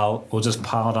style, or just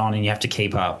pile it on and you have to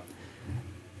keep up.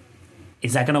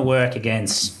 is that going to work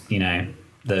against,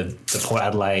 the Port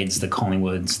Adelaides, the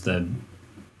Collingwoods,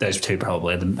 those two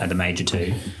probably are the major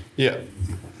two? Yeah.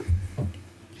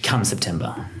 Come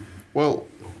September. Well,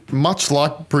 much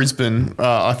like Brisbane,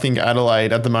 I think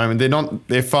Adelaide at the moment,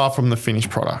 they're far from the finished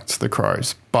product, the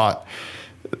Crows, but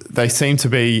they seem to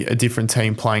be a different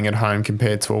team playing at home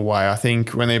compared to away. I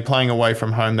think when they're playing away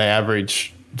from home, they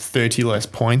average 30 less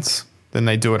points than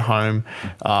they do at home.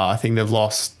 I think they've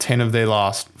lost 10 of their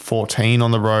last 14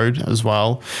 on the road as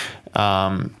well.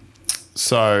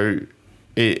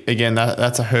 Again,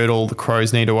 that's a hurdle the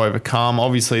Crows need to overcome.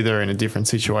 Obviously, they're in a different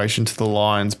situation to the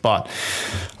Lions, but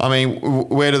I mean,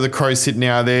 where do the Crows sit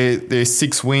now? They're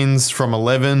 6 wins from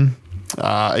 11.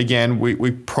 Again,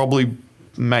 we probably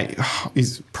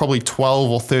is probably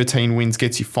 12 or 13 wins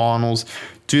gets you finals.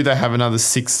 Do they have another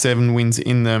 6-7 wins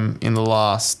in them in the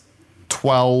last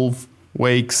 12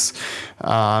 weeks?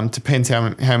 Depends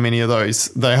how many of those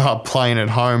they are playing at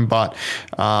home. But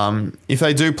if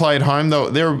they do play at home,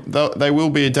 they will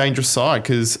be a dangerous side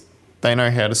because they know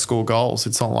how to score goals.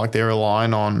 It's not like they're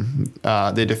relying on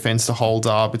their defence to hold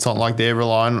up. It's not like they're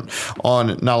relying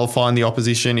on nullifying the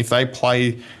opposition. If they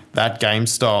play that game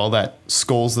style that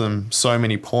scores them so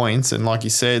many points, and like you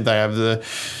said, they have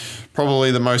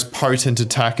probably the most potent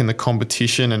attack in the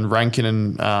competition, and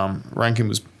Rankin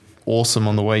was awesome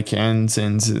on the weekends,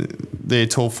 and their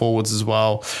tall forwards as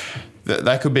well.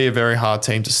 That could be a very hard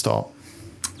team to stop.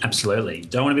 Absolutely.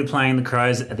 Don't want to be playing the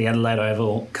Crows at the Adelaide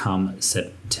Oval come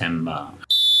September.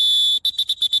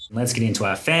 Let's get into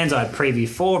our Fans Eye preview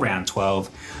for round 12,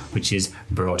 which is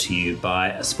brought to you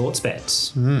by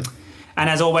Sportsbet. And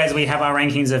as always, we have our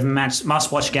rankings of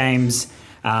must-watch games,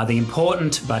 the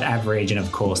important but average, and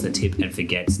of course the tip and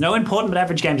forgets. No important but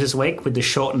average games this week with the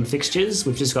shortened fixtures.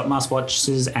 We've just got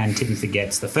must-watches and tip and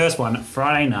forgets. The first one,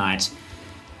 Friday night,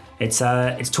 it's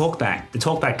Talkback, the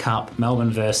Talkback Cup, Melbourne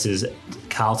versus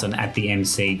Carlton at the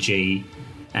MCG.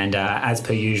 And as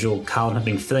per usual, Carlton have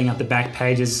been filling up the back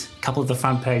pages, a couple of the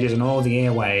front pages, and all the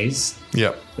airways.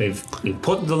 Yep. We've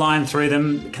put the line through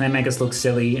them. Can they make us look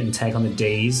silly and take on the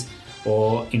Ds?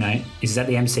 Or, is it at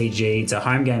the MCG? It's a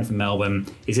home game for Melbourne.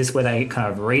 Is this where they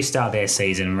kind of restart their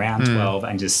season, round 12,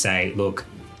 and just say, look,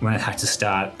 we're going to have to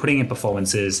start putting in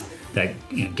performances that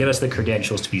give us the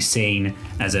credentials to be seen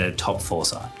as a top 4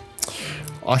 side?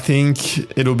 I think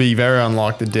it'll be very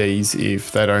unlike the Ds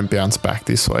if they don't bounce back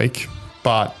this week.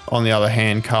 But on the other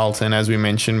hand, Carlton, as we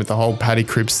mentioned, with the whole Paddy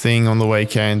Cripps thing on the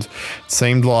weekend, it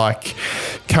seemed like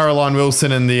Caroline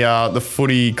Wilson and the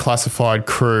footy classified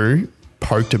crew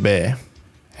poked a bear.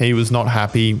 He was not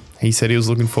happy. He said he was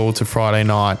looking forward to Friday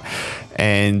night,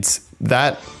 and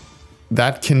that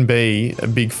can be a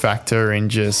big factor in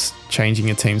just changing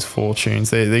a team's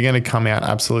fortunes. They're going to come out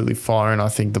absolutely firing, I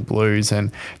think, the Blues,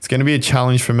 and it's going to be a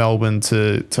challenge for Melbourne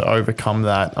to overcome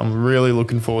that. I'm really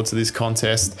looking forward to this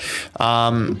contest.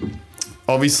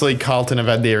 Obviously, Carlton have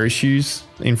had their issues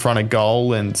in front of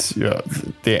goal and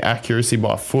their accuracy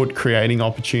by foot, creating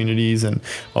opportunities and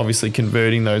obviously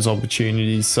converting those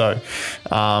opportunities. So,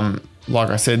 like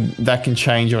I said, that can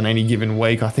change on any given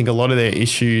week. I think a lot of their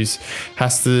issues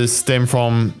has to stem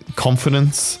from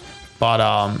confidence. But,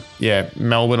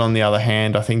 Melbourne, on the other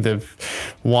hand, I think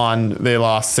they've won their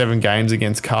last 7 games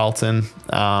against Carlton.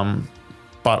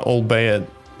 But albeit,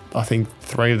 I think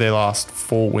 3 of their last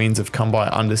 4 wins have come by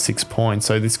under 6 points.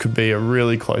 So this could be a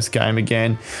really close game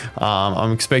again.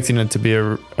 I'm expecting it to be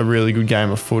a really good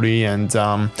game of footy. And,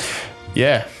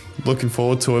 looking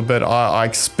forward to it. But I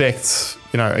expect,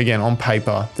 again, on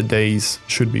paper, the Ds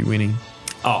should be winning.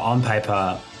 Oh, on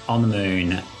paper, on the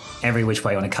moon, every which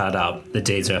way you want to cut it up, the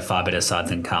Ds are a far better side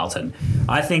than Carlton.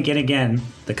 I think, yet again,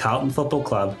 the Carlton Football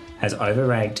Club has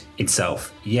overrated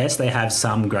itself. Yes, they have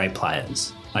some great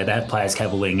players. Like, they have players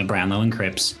capable of leading a Brownlow and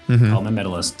Cripps, Coleman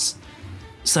medalists.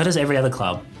 So does every other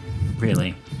club,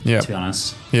 really, to be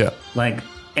honest. Yeah. Like,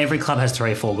 every club has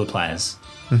 3 or 4 good players.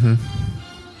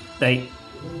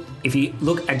 If you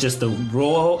look at just the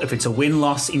raw, if it's a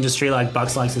win-loss industry, like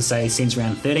Bucks likes to say, since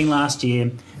round 13 last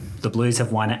year, the Blues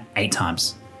have won 8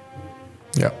 times.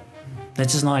 Yeah.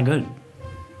 That's just not good.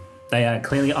 They are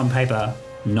clearly, on paper,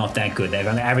 not that good. They've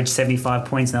only averaged 75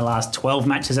 points in their last 12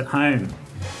 matches at home.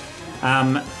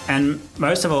 And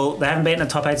most of all, they haven't beaten a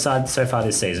top 8 side so far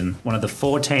this season. One of the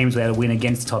 4 teams who had a win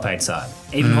against the top 8 side.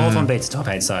 Even Hawthorn beats the top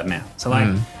 8 side now. So,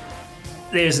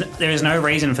 there is no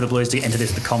reason for the Blues to enter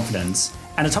this with confidence.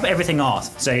 And to top everything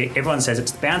off, so everyone says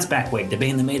it's the bounce back week. They're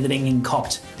being the media, they're being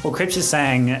copped. Well, Cripps is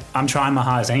saying, I'm trying my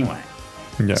hardest anyway.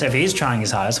 Yeah. So if he is trying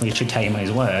his hardest, we should take him on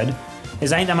his word.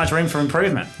 There ain't that much room for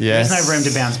improvement. Yes. There's no room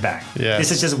to bounce back. Yes.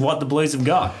 This is just what the Blues have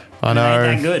got. I know. It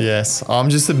ain't that good. Yes. I'm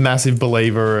just a massive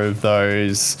believer of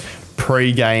those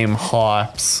pre-game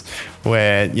hypes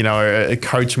where, you know, a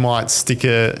coach might stick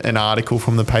an article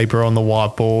from the paper on the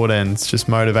whiteboard and just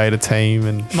motivate a team.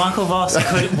 And Michael Voss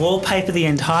could wallpaper the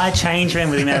entire change room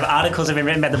with the amount of articles that have been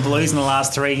written about the Blues in the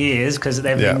last 3 years because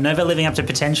they've been never living up to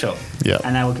potential. Yeah.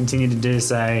 And they will continue to do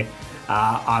so.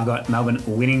 I've got Melbourne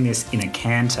winning this in a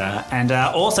canter. And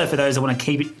also for those that want to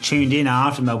keep it tuned in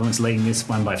after Melbourne's leading this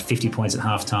one by 50 points at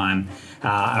halftime,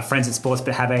 our friends at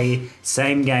Sportsbet have a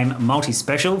same-game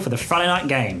multi-special for the Friday night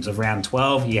games of round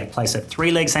 12. You place a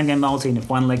 3-leg same-game multi, and if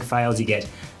one leg fails, you get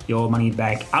your money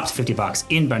back up to $50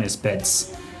 in bonus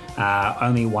bets.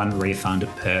 Only one refund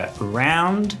per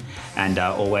round, and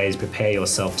always prepare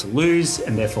yourself to lose,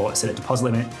 and therefore set a deposit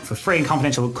limit. For free and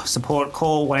confidential support,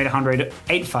 call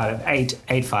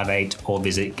 1-800-858-858 or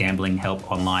visit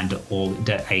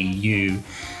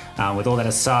gamblinghelponline.org.au. With all that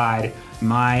aside,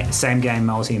 my same game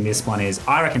multi in this one is,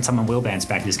 I reckon someone will bounce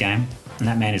back this game, and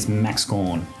that man is Max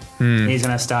Gawn. He's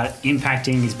going to start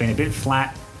impacting. He's been a bit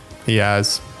flat. he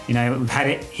has. You know, we've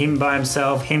had him by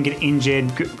himself, him get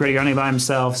injured, Gregory by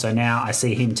himself. So now I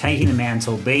see him taking the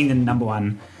mantle, being the number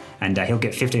one, and he'll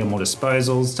get 50 or more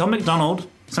disposals. Tom McDonald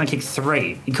is going to kick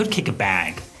 3. He could kick a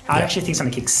bag. I actually think he's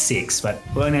going to kick 6, but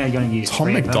we're only going to use Tom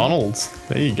 3 McDonald.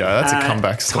 There you go. That's a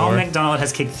comeback story. Tom McDonald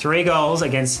has kicked 3 goals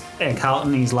against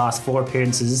Carlton in his last 4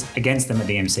 appearances against them at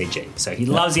the MCG. So he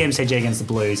loves the MCG against the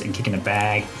Blues and kicking a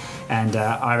bag. And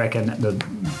I reckon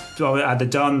the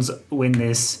Dons win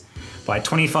this by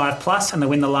 25 plus, and they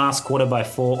win the last quarter by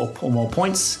 4 or more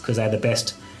points because they're the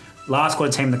best last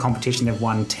quarter team in the competition. They've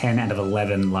won 10 out of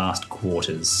 11 last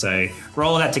quarters. So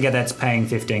roll that together, it's paying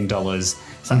 $15.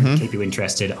 Something to keep you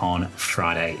interested on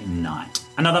Friday night.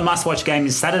 Another must-watch game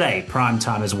is Saturday, prime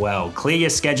time as well. Clear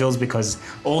your schedules because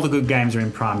all the good games are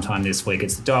in prime time this week.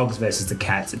 It's the Dogs versus the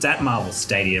Cats. It's at Marvel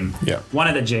Stadium. One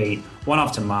at the G, one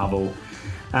off to Marvel.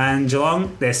 And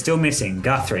Geelong, they're still missing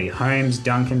Guthrie, Holmes,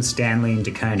 Duncan, Stanley and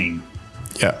de Koning.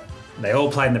 They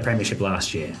all played in the Premiership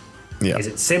last year. Is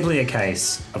it simply a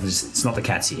case of it's not the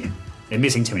Cats year? They're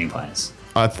missing too many players.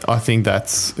 I think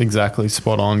that's exactly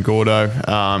spot on, Gordo.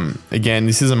 Again,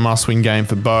 this is a must-win game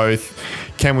for both.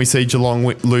 Can we see Geelong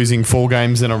losing 4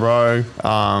 games in a row?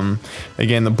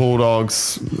 Again, the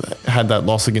Bulldogs had that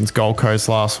loss against Gold Coast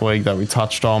last week that we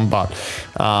touched on, but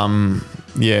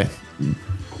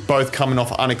both coming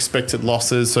off unexpected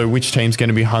losses. So which team's going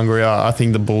to be hungrier? I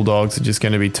think the Bulldogs are just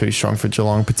going to be too strong for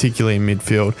Geelong, particularly in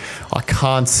midfield. I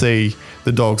can't see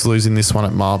the Dogs losing this one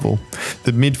at Marvel.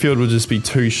 The midfield will just be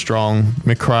too strong.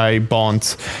 McRae,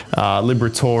 Bont,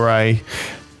 Liberatore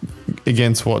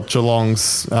against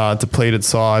Geelong's depleted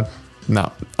side.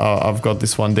 No, I've got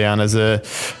this one down as a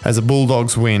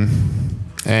Bulldogs win,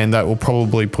 and that will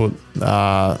probably put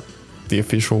the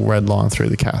official red line through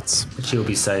the Cats. Which you'll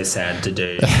be so sad to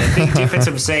do. The big difference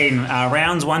we've seen,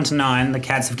 rounds 1 to 9, the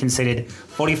Cats have conceded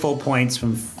 44 points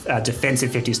from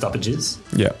defensive 50 stoppages.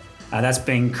 That's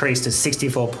been increased to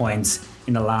 64 points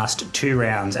in the last 2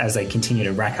 rounds as they continue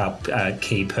to rack up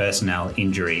key personnel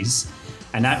injuries.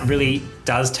 And that really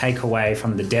does take away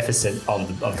from the deficit of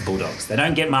the Bulldogs. They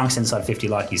don't get marks inside 50,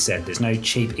 like you said. There's no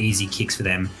cheap, easy kicks for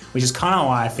them, which is kind of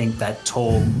why I think that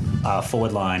tall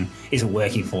forward line isn't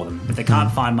working for them. If they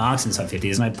can't find marks inside 50,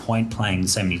 there's no point playing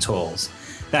so many talls.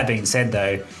 That being said,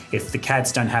 though, if the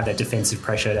Cats don't have that defensive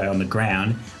pressure on the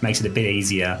ground, it makes it a bit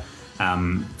easier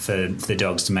for the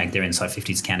Dogs to make their inside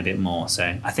 50s count a bit more.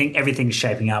 So I think everything's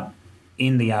shaping up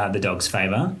in the Dogs'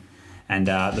 favour. And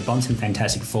the Bont's in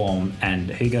fantastic form, and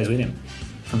who goes with him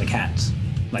from the Cats?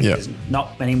 There's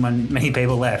not many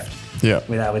people left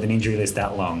with an injury list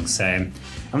that long. So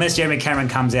unless Jeremy Cameron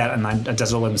comes out and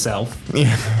does it all himself,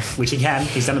 which he can,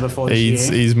 he's done it before this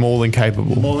year. He's more than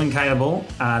capable.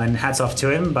 Then hats off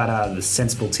to him. But the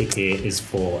sensible tick here is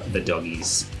for the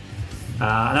Doggies.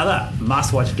 Another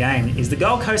must-watch game is the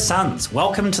Gold Coast Suns.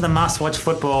 Welcome to the must-watch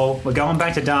football. We're going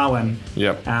back to Darwin.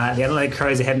 The Adelaide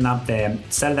Crows are heading up there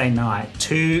Saturday night.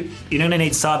 You're going to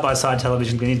need side-by-side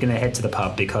television. You're going to head to the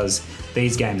pub because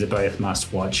these games are both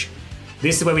must-watch.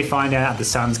 This is where we find out if the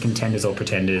Suns contenders or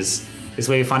pretenders. This is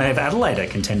where we find out if Adelaide are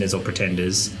contenders or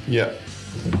pretenders. You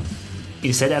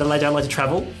said Adelaide don't like to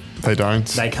travel. They don't.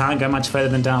 They can't go much further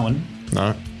than Darwin.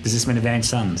 No. Does this mean advantage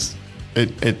Suns?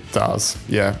 It does,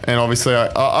 yeah. And obviously,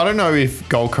 I don't know if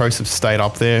Gold Coast have stayed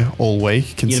up there all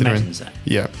week, considering. You'd imagine so.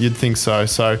 Yeah, you'd think so.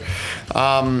 So,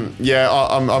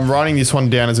 I'm writing this one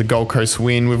down as a Gold Coast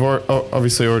win. We've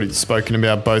obviously already spoken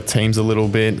about both teams a little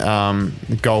bit.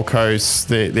 Gold Coast,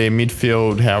 their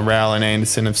midfield, how Rowell and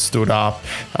Anderson have stood up,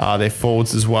 their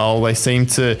forwards as well. They seem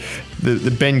to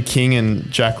the Ben King and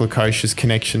Jack Lukosius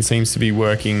connection seems to be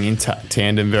working in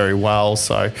tandem very well.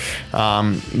 So,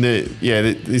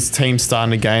 this team's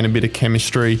starting to gain a bit of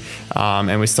chemistry,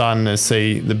 and we're starting to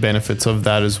see the benefits of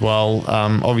that as well.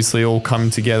 Obviously, all coming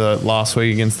together last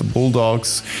week against the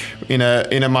Bulldogs in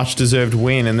a much deserved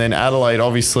win, and then Adelaide,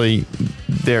 obviously,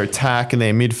 their attack and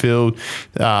their midfield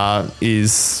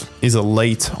is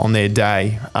elite on their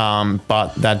day,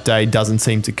 but that day doesn't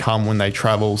seem to come when they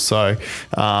travel. So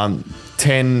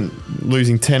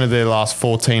losing 10 of their last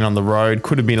 14 on the road,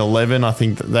 could have been 11. I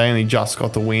think that they only just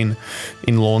got the win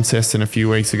in Launceston a few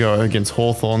weeks ago against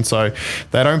Hawthorn. So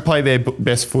they don't play their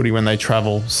best footy when they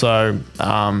travel. So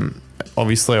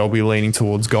obviously I'll be leaning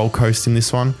towards Gold Coast in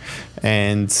this one.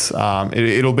 And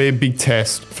it'll be a big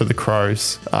test for the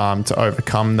Crows to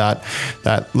overcome that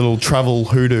little travel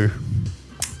hoodoo.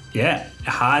 Yeah,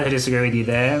 hard to disagree with you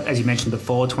there. As you mentioned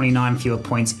before, 29 fewer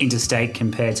points interstate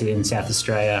compared to in South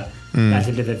Australia. That's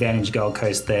a bit of advantage Gold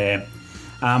Coast there.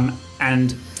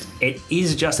 And it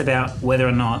is just about whether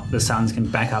or not the Suns can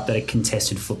back up that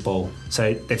contested football.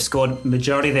 So they've scored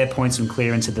majority of their points from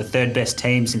clearance, the third best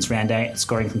team since round 8,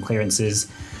 scoring from clearances.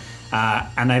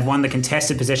 And they've won the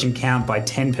contested possession count by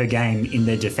 10 per game in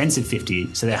their defensive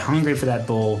 50. So they're hungry for that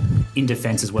ball in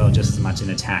defence as well, just as much in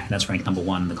attack. And that's ranked number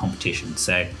 1 in the competition.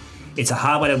 So it's a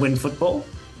hard way to win football.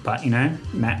 But,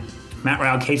 Matt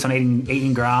Rowell keeps on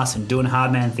eating grass and doing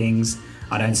hard man things.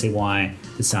 I don't see why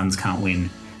the Suns can't win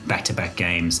back-to-back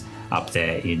games up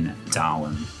there in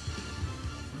Darwin.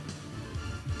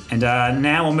 And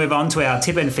now we'll move on to our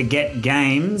tip and forget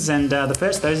games. And the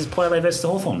first of those is Port Adelaide versus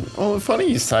Hawthorn. Well,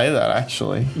 funny you say that,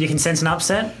 actually. You can sense an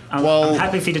upset? I'm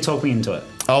happy for you to talk me into it.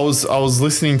 I was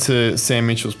listening to Sam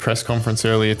Mitchell's press conference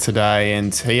earlier today,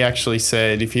 and he actually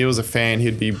said if he was a fan,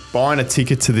 he'd be buying a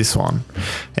ticket to this one.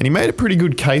 And he made a pretty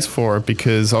good case for it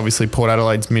because obviously Port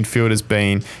Adelaide's midfield has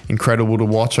been incredible to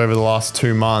watch over the last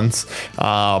 2 months.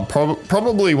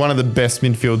 Probably one of the best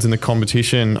midfields in the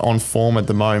competition on form at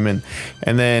the moment.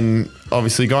 And then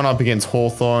obviously going up against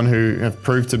Hawthorn, who have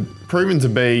proven to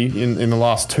be in the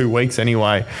last 2 weeks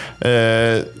anyway,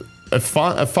 a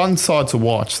fun side to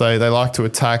watch. They like to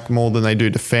attack more than they do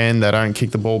defend. They don't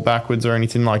kick the ball backwards or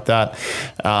anything like that.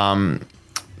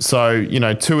 So,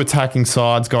 2 attacking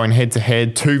sides going head to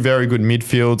head, 2 very good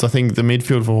midfields. I think the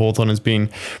midfield for Hawthorn has been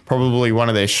probably one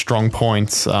of their strong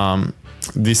points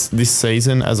this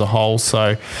season as a whole.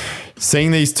 So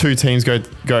seeing these 2 teams go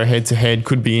head to head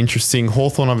could be interesting.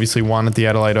 Hawthorn obviously won at the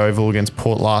Adelaide Oval against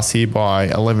Port last year by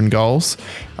 11 goals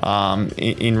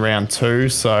in round 2.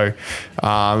 So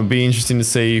it'll be interesting to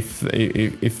see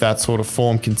if that sort of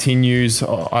form continues.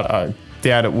 I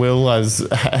doubt it will, as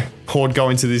Port go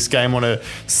into this game on a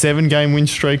 7-game win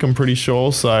streak, I'm pretty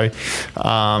sure. So,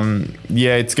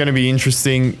 it's going to be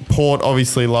interesting. Port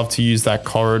obviously love to use that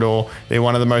corridor. They're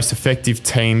one of the most effective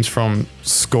teams from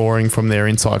scoring from their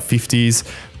inside 50s.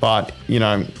 But,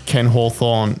 can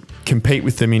Hawthorn compete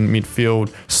with them in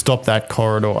midfield, stop that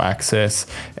corridor access,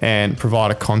 and provide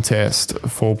a contest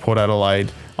for Port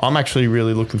Adelaide? I'm actually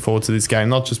really looking forward to this game,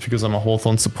 not just because I'm a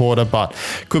Hawthorn supporter, but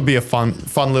could be a fun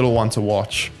little one to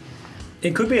watch.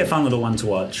 It could be a fun little one to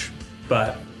watch,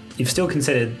 but you've still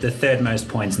considered the 3rd most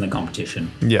points in the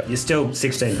competition. Yep. You're still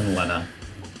 16th on the ladder.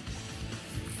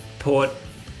 Port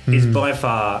is by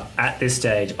far, at this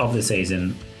stage of the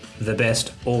season, the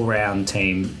best all-round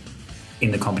team in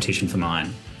the competition for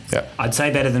mine. Yeah. I'd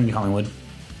say better than Collingwood,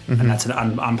 and that's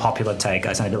an unpopular take.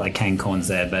 I sound a bit like Kane Corns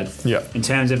there, but in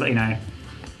terms of,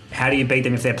 how do you beat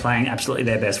them if they're playing absolutely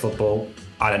their best football?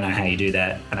 I don't know how you do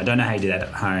that, and I don't know how you do that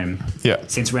at home. Yeah.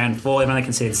 Since round 4, they've only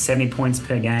conceded 70 points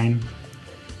per game.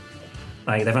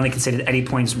 Like, they've only conceded 80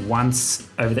 points once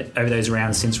over those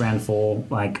rounds since round 4.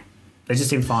 Like, they're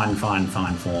just in fine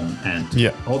form. And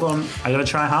Hawthorn, I got to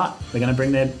try hard. They're going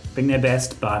to bring their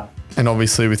best, but. And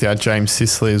obviously without James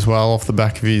Sicily as well, off the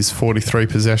back of his 43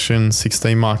 possession,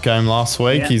 16 mark game last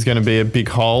week, he's going to be a big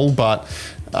hole. But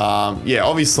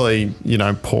obviously,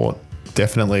 Port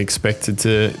definitely expected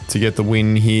to get the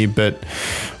win here, but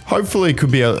hopefully it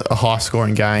could be a high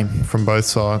scoring game from both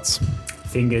sides.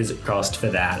 Fingers crossed for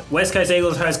that. West Coast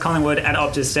Eagles host Collingwood at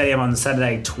Optus Stadium on the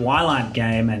Saturday twilight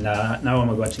game, and no one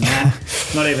was watching that.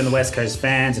 Not even the West Coast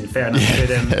fans, and fair enough to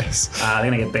them. Yes. They're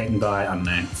going to get beaten by,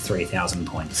 3,000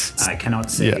 points. I cannot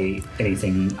see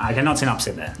anything. I cannot see an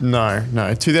upset there.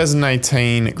 No.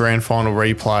 2018 grand final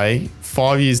replay,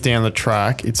 5 years down the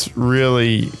track. It's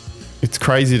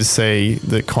crazy to see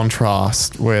the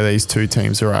contrast where these 2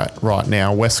 teams are at right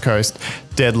now. West Coast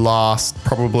dead last,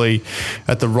 probably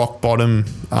at the rock bottom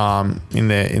in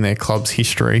their club's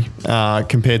history,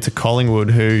 compared to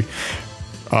Collingwood, who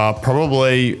are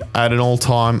probably at an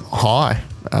all-time high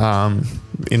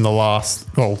in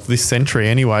the this century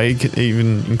anyway,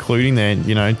 even including their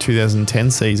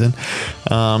 2010 season.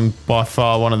 By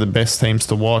far one of the best teams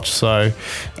to watch. So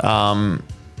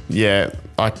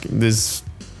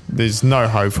there's no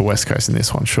hope for West Coast in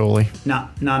this one, surely. No,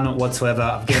 none whatsoever.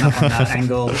 I've given up on that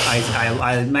angle.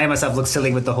 I made myself look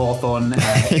silly with the Hawthorn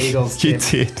Eagles. You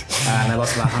did. They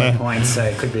lost about 100 points, so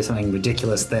it could be something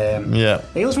ridiculous there. Yeah.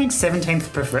 The Eagles ranked 17th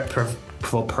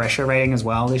for pressure rating as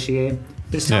well this year.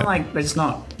 It's not I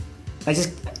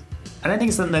don't think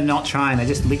it's that they're not trying. They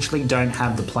just literally don't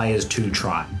have the players to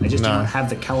try. They just do not have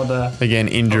the caliber. Again,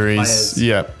 injuries.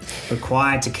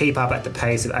 Required to keep up at the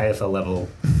pace of AFL level.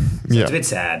 So it's a bit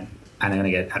sad, and they're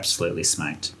going to get absolutely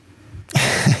smoked.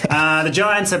 The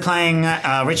Giants are playing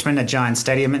Richmond at Giants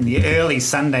Stadium in the early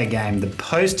Sunday game. The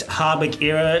post-Hardwick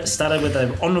era started with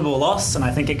an honourable loss, and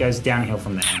I think it goes downhill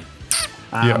from there.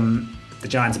 The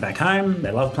Giants are back home.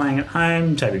 They love playing at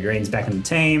home. Toby Green's back in the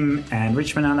team, and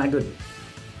Richmond aren't that good.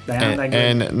 They aren't that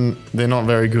good. And they're not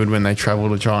very good when they travel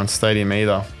to Giants Stadium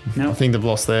either. No. I think they've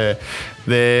lost the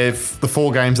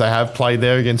 4 games they have played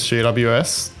there against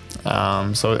GWS.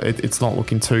 So it's not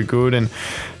looking too good. And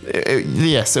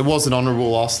yes, it was an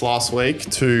honourable loss last week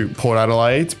to Port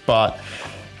Adelaide, but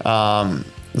the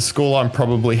scoreline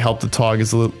probably helped the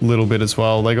Tigers a little bit as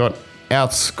well. They got they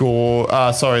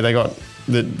got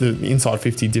the inside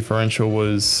 50 differential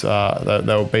was they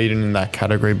were beaten in that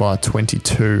category by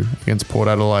 22 against Port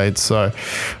Adelaide. So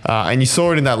and you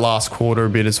saw it in that last quarter a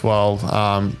bit as well.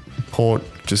 Port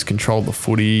just controlled the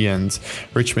footy, and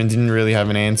Richmond didn't really have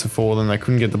an answer for them. They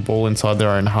couldn't get the ball inside their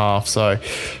own half. So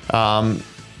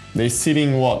they're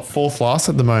sitting, 4th last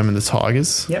at the moment, the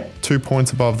Tigers. Yep. 2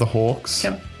 points above the Hawks.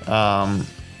 Yep.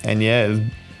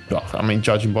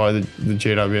 Judging by the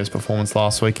GWS performance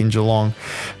last week in Geelong,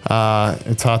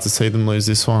 it's hard to see them lose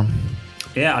this one.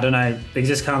 Yeah, I don't know. They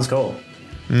just can't score.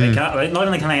 They can't, not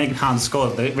only can they can't score,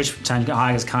 the Richmond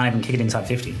Tigers can't even kick it inside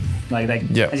 50.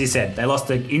 As you said, they lost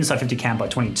the inside 50 count by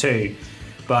 22,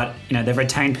 but they've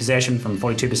retained possession from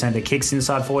 42% of their kicks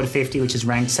inside 40 to 50, which is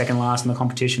ranked second last in the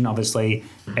competition. Obviously,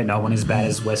 no one is as bad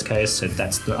as West Coast, so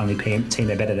that's the only team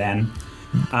they're better than.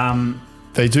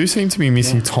 They do seem to be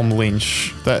missing Tom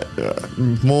Lynch, that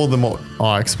more than what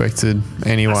I expected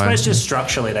anyway. I suppose just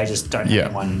structurally they just don't have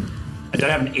anyone. They don't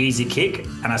have an easy kick,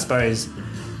 and I suppose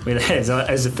there's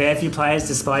a fair few players,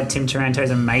 despite Tim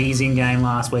Taranto's amazing game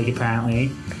last week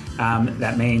apparently.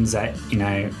 That means that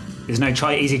there's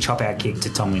no easy chop-out kick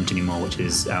to Tom Lynch anymore, which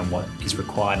is what is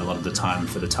required a lot of the time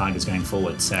for the Tigers going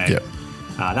forward. So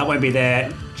that won't be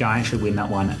there. Giants should win that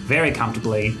one very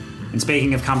comfortably. And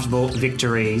speaking of comfortable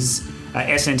victories,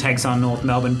 Essendon takes on North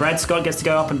Melbourne. Brad Scott gets to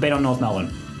go up and beat on North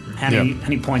Melbourne. How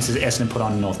many points does Essendon put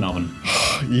on North Melbourne?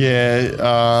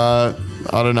 I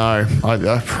don't know.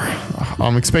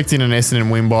 I'm expecting an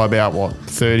Essendon win by about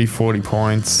 30, 40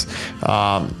 points.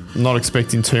 Not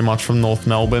expecting too much from North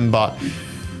Melbourne, but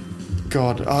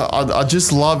God, I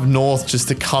just love North just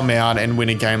to come out and win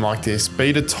a game like this.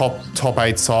 Beat a top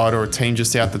 8 side or a team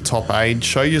just out the top 8.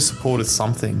 Show your supporters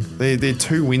something. They're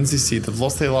 2 wins this year. They've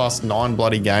lost their last 9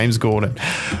 bloody games, Gordon. They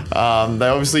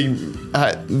obviously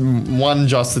won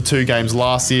just the 2 games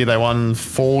last year. They won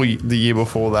 4 the year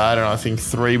before that, and I think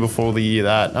 3 before the year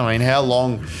that. I mean, how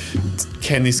long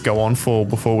can this go on for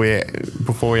before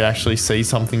we actually see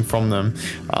something from them?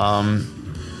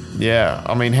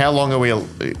 I mean, how long are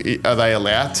they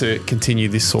allowed to continue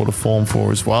this sort of form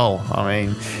for as well? I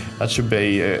mean, that should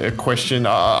be a question.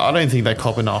 I don't think they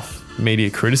cop enough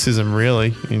media criticism,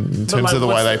 really, in terms of the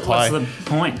way they play. What's the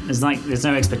point? There's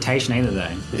no expectation either,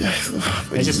 though. Yeah.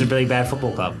 They're just a really bad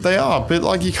football club. They are,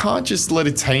 but you can't just let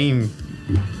a team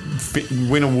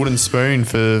win a wooden spoon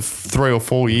for 3 or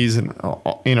 4 years in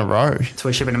a row. So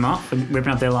we're shipping them off, ripping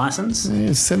up their license.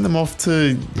 Yeah, send them off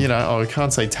to I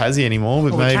can't say Tassie anymore,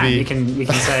 but maybe you can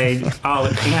say, you're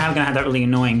going to have that really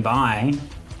annoying bye.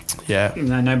 Yeah,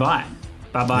 no bye,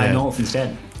 bye North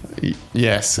instead.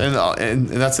 Yes, and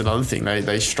that's another thing.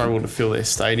 They struggle to fill their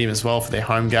stadium as well for their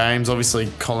home games. Obviously,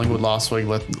 Collingwood last week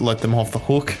let them off the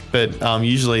hook, but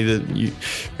usually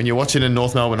when you're watching a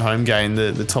North Melbourne home game,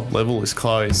 the top level is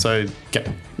closed, so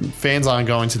fans aren't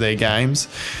going to their games.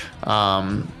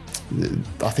 I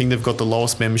think they've got the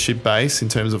lowest membership base in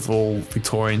terms of all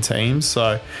Victorian teams,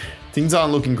 so things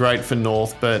aren't looking great for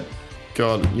North. But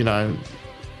God,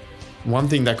 one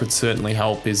thing that could certainly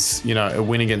help is, a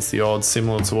win against the odds,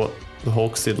 similar to what the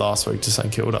Hawks did last week to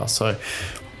St Kilda. So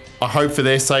I hope for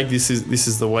their sake this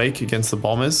is the week against the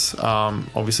Bombers.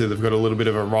 Obviously, they've got a little bit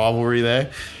of a rivalry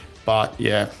there. But,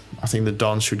 I think the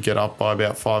Dons should get up by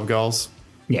about 5 goals.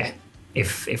 Yeah,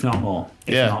 if not more.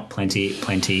 If not,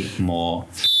 plenty more.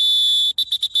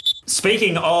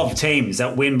 Speaking of teams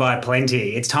that win by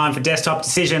plenty, it's time for Desktop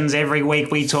Decisions. Every week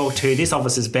we talk to this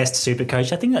office's best super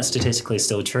coach. I think that's statistically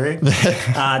still true.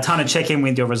 Time to check in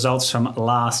with your results from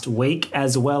last week,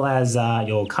 as well as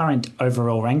your current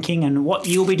overall ranking and what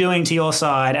you'll be doing to your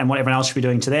side and what everyone else should be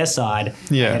doing to their side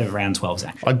ahead of round 12,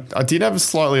 Zach. I did have a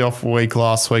slightly off week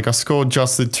last week. I scored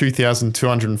just the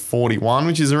 2,241,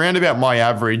 which is around about my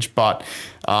average, but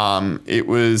it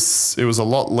was a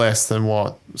lot less than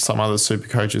what some other super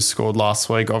coaches scored last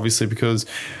week, obviously, because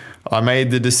I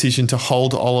made the decision to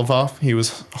hold Oliver. He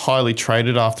was highly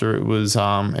traded after it was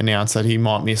announced that he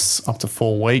might miss up to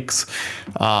 4 weeks,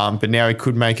 but now he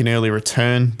could make an early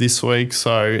return this week,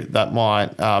 so that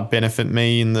might benefit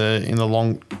me in the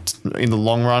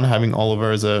long run, having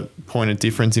Oliver as a point of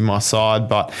difference in my side.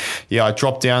 But yeah, I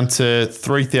dropped down to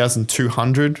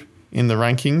 3,200 in the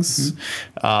rankings,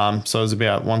 so it was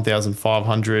about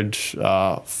 1,500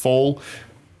 fall.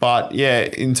 But yeah,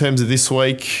 in terms of this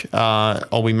week,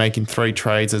 I'll be making 3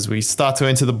 trades as we start to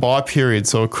enter the bye period.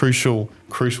 So a crucial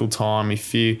time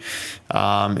if you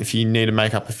need to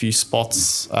make up a few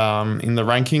spots in the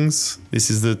rankings.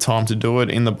 This is the time to do it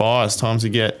in the bye. It's time to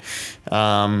get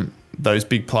those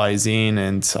big plays in,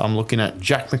 and I'm looking at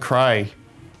Jack McRae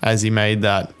as he made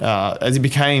that, as he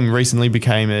recently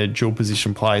became a dual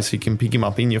position player, so you can pick him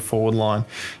up in your forward line,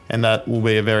 and that will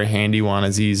be a very handy one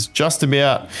as he's just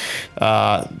about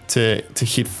to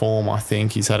hit form. I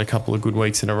think he's had a couple of good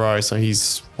weeks in a row, so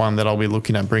he's one that I'll be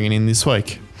looking at bringing in this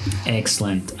week.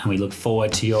 Excellent. And we look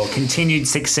forward to your continued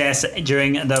success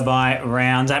during the bye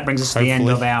rounds. That brings us to the end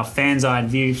of our Fans' Eye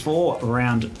View for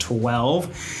round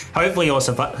 12. Hopefully your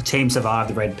team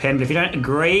survived the red pen. But if you don't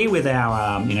agree with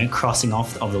our crossing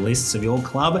off of the lists of your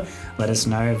club, let us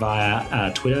know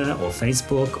via Twitter or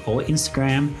Facebook or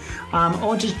Instagram,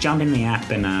 or just jump in the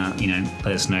app and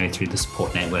let us know through the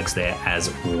support networks there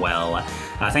as well.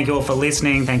 Thank you all for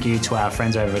listening. Thank you to our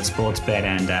friends over at Sportsbet,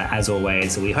 and as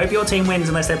always, we hope your team wins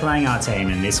unless they're playing our team.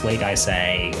 And this week I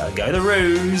say, go the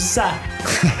Roos!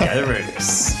 Go the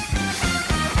Roos!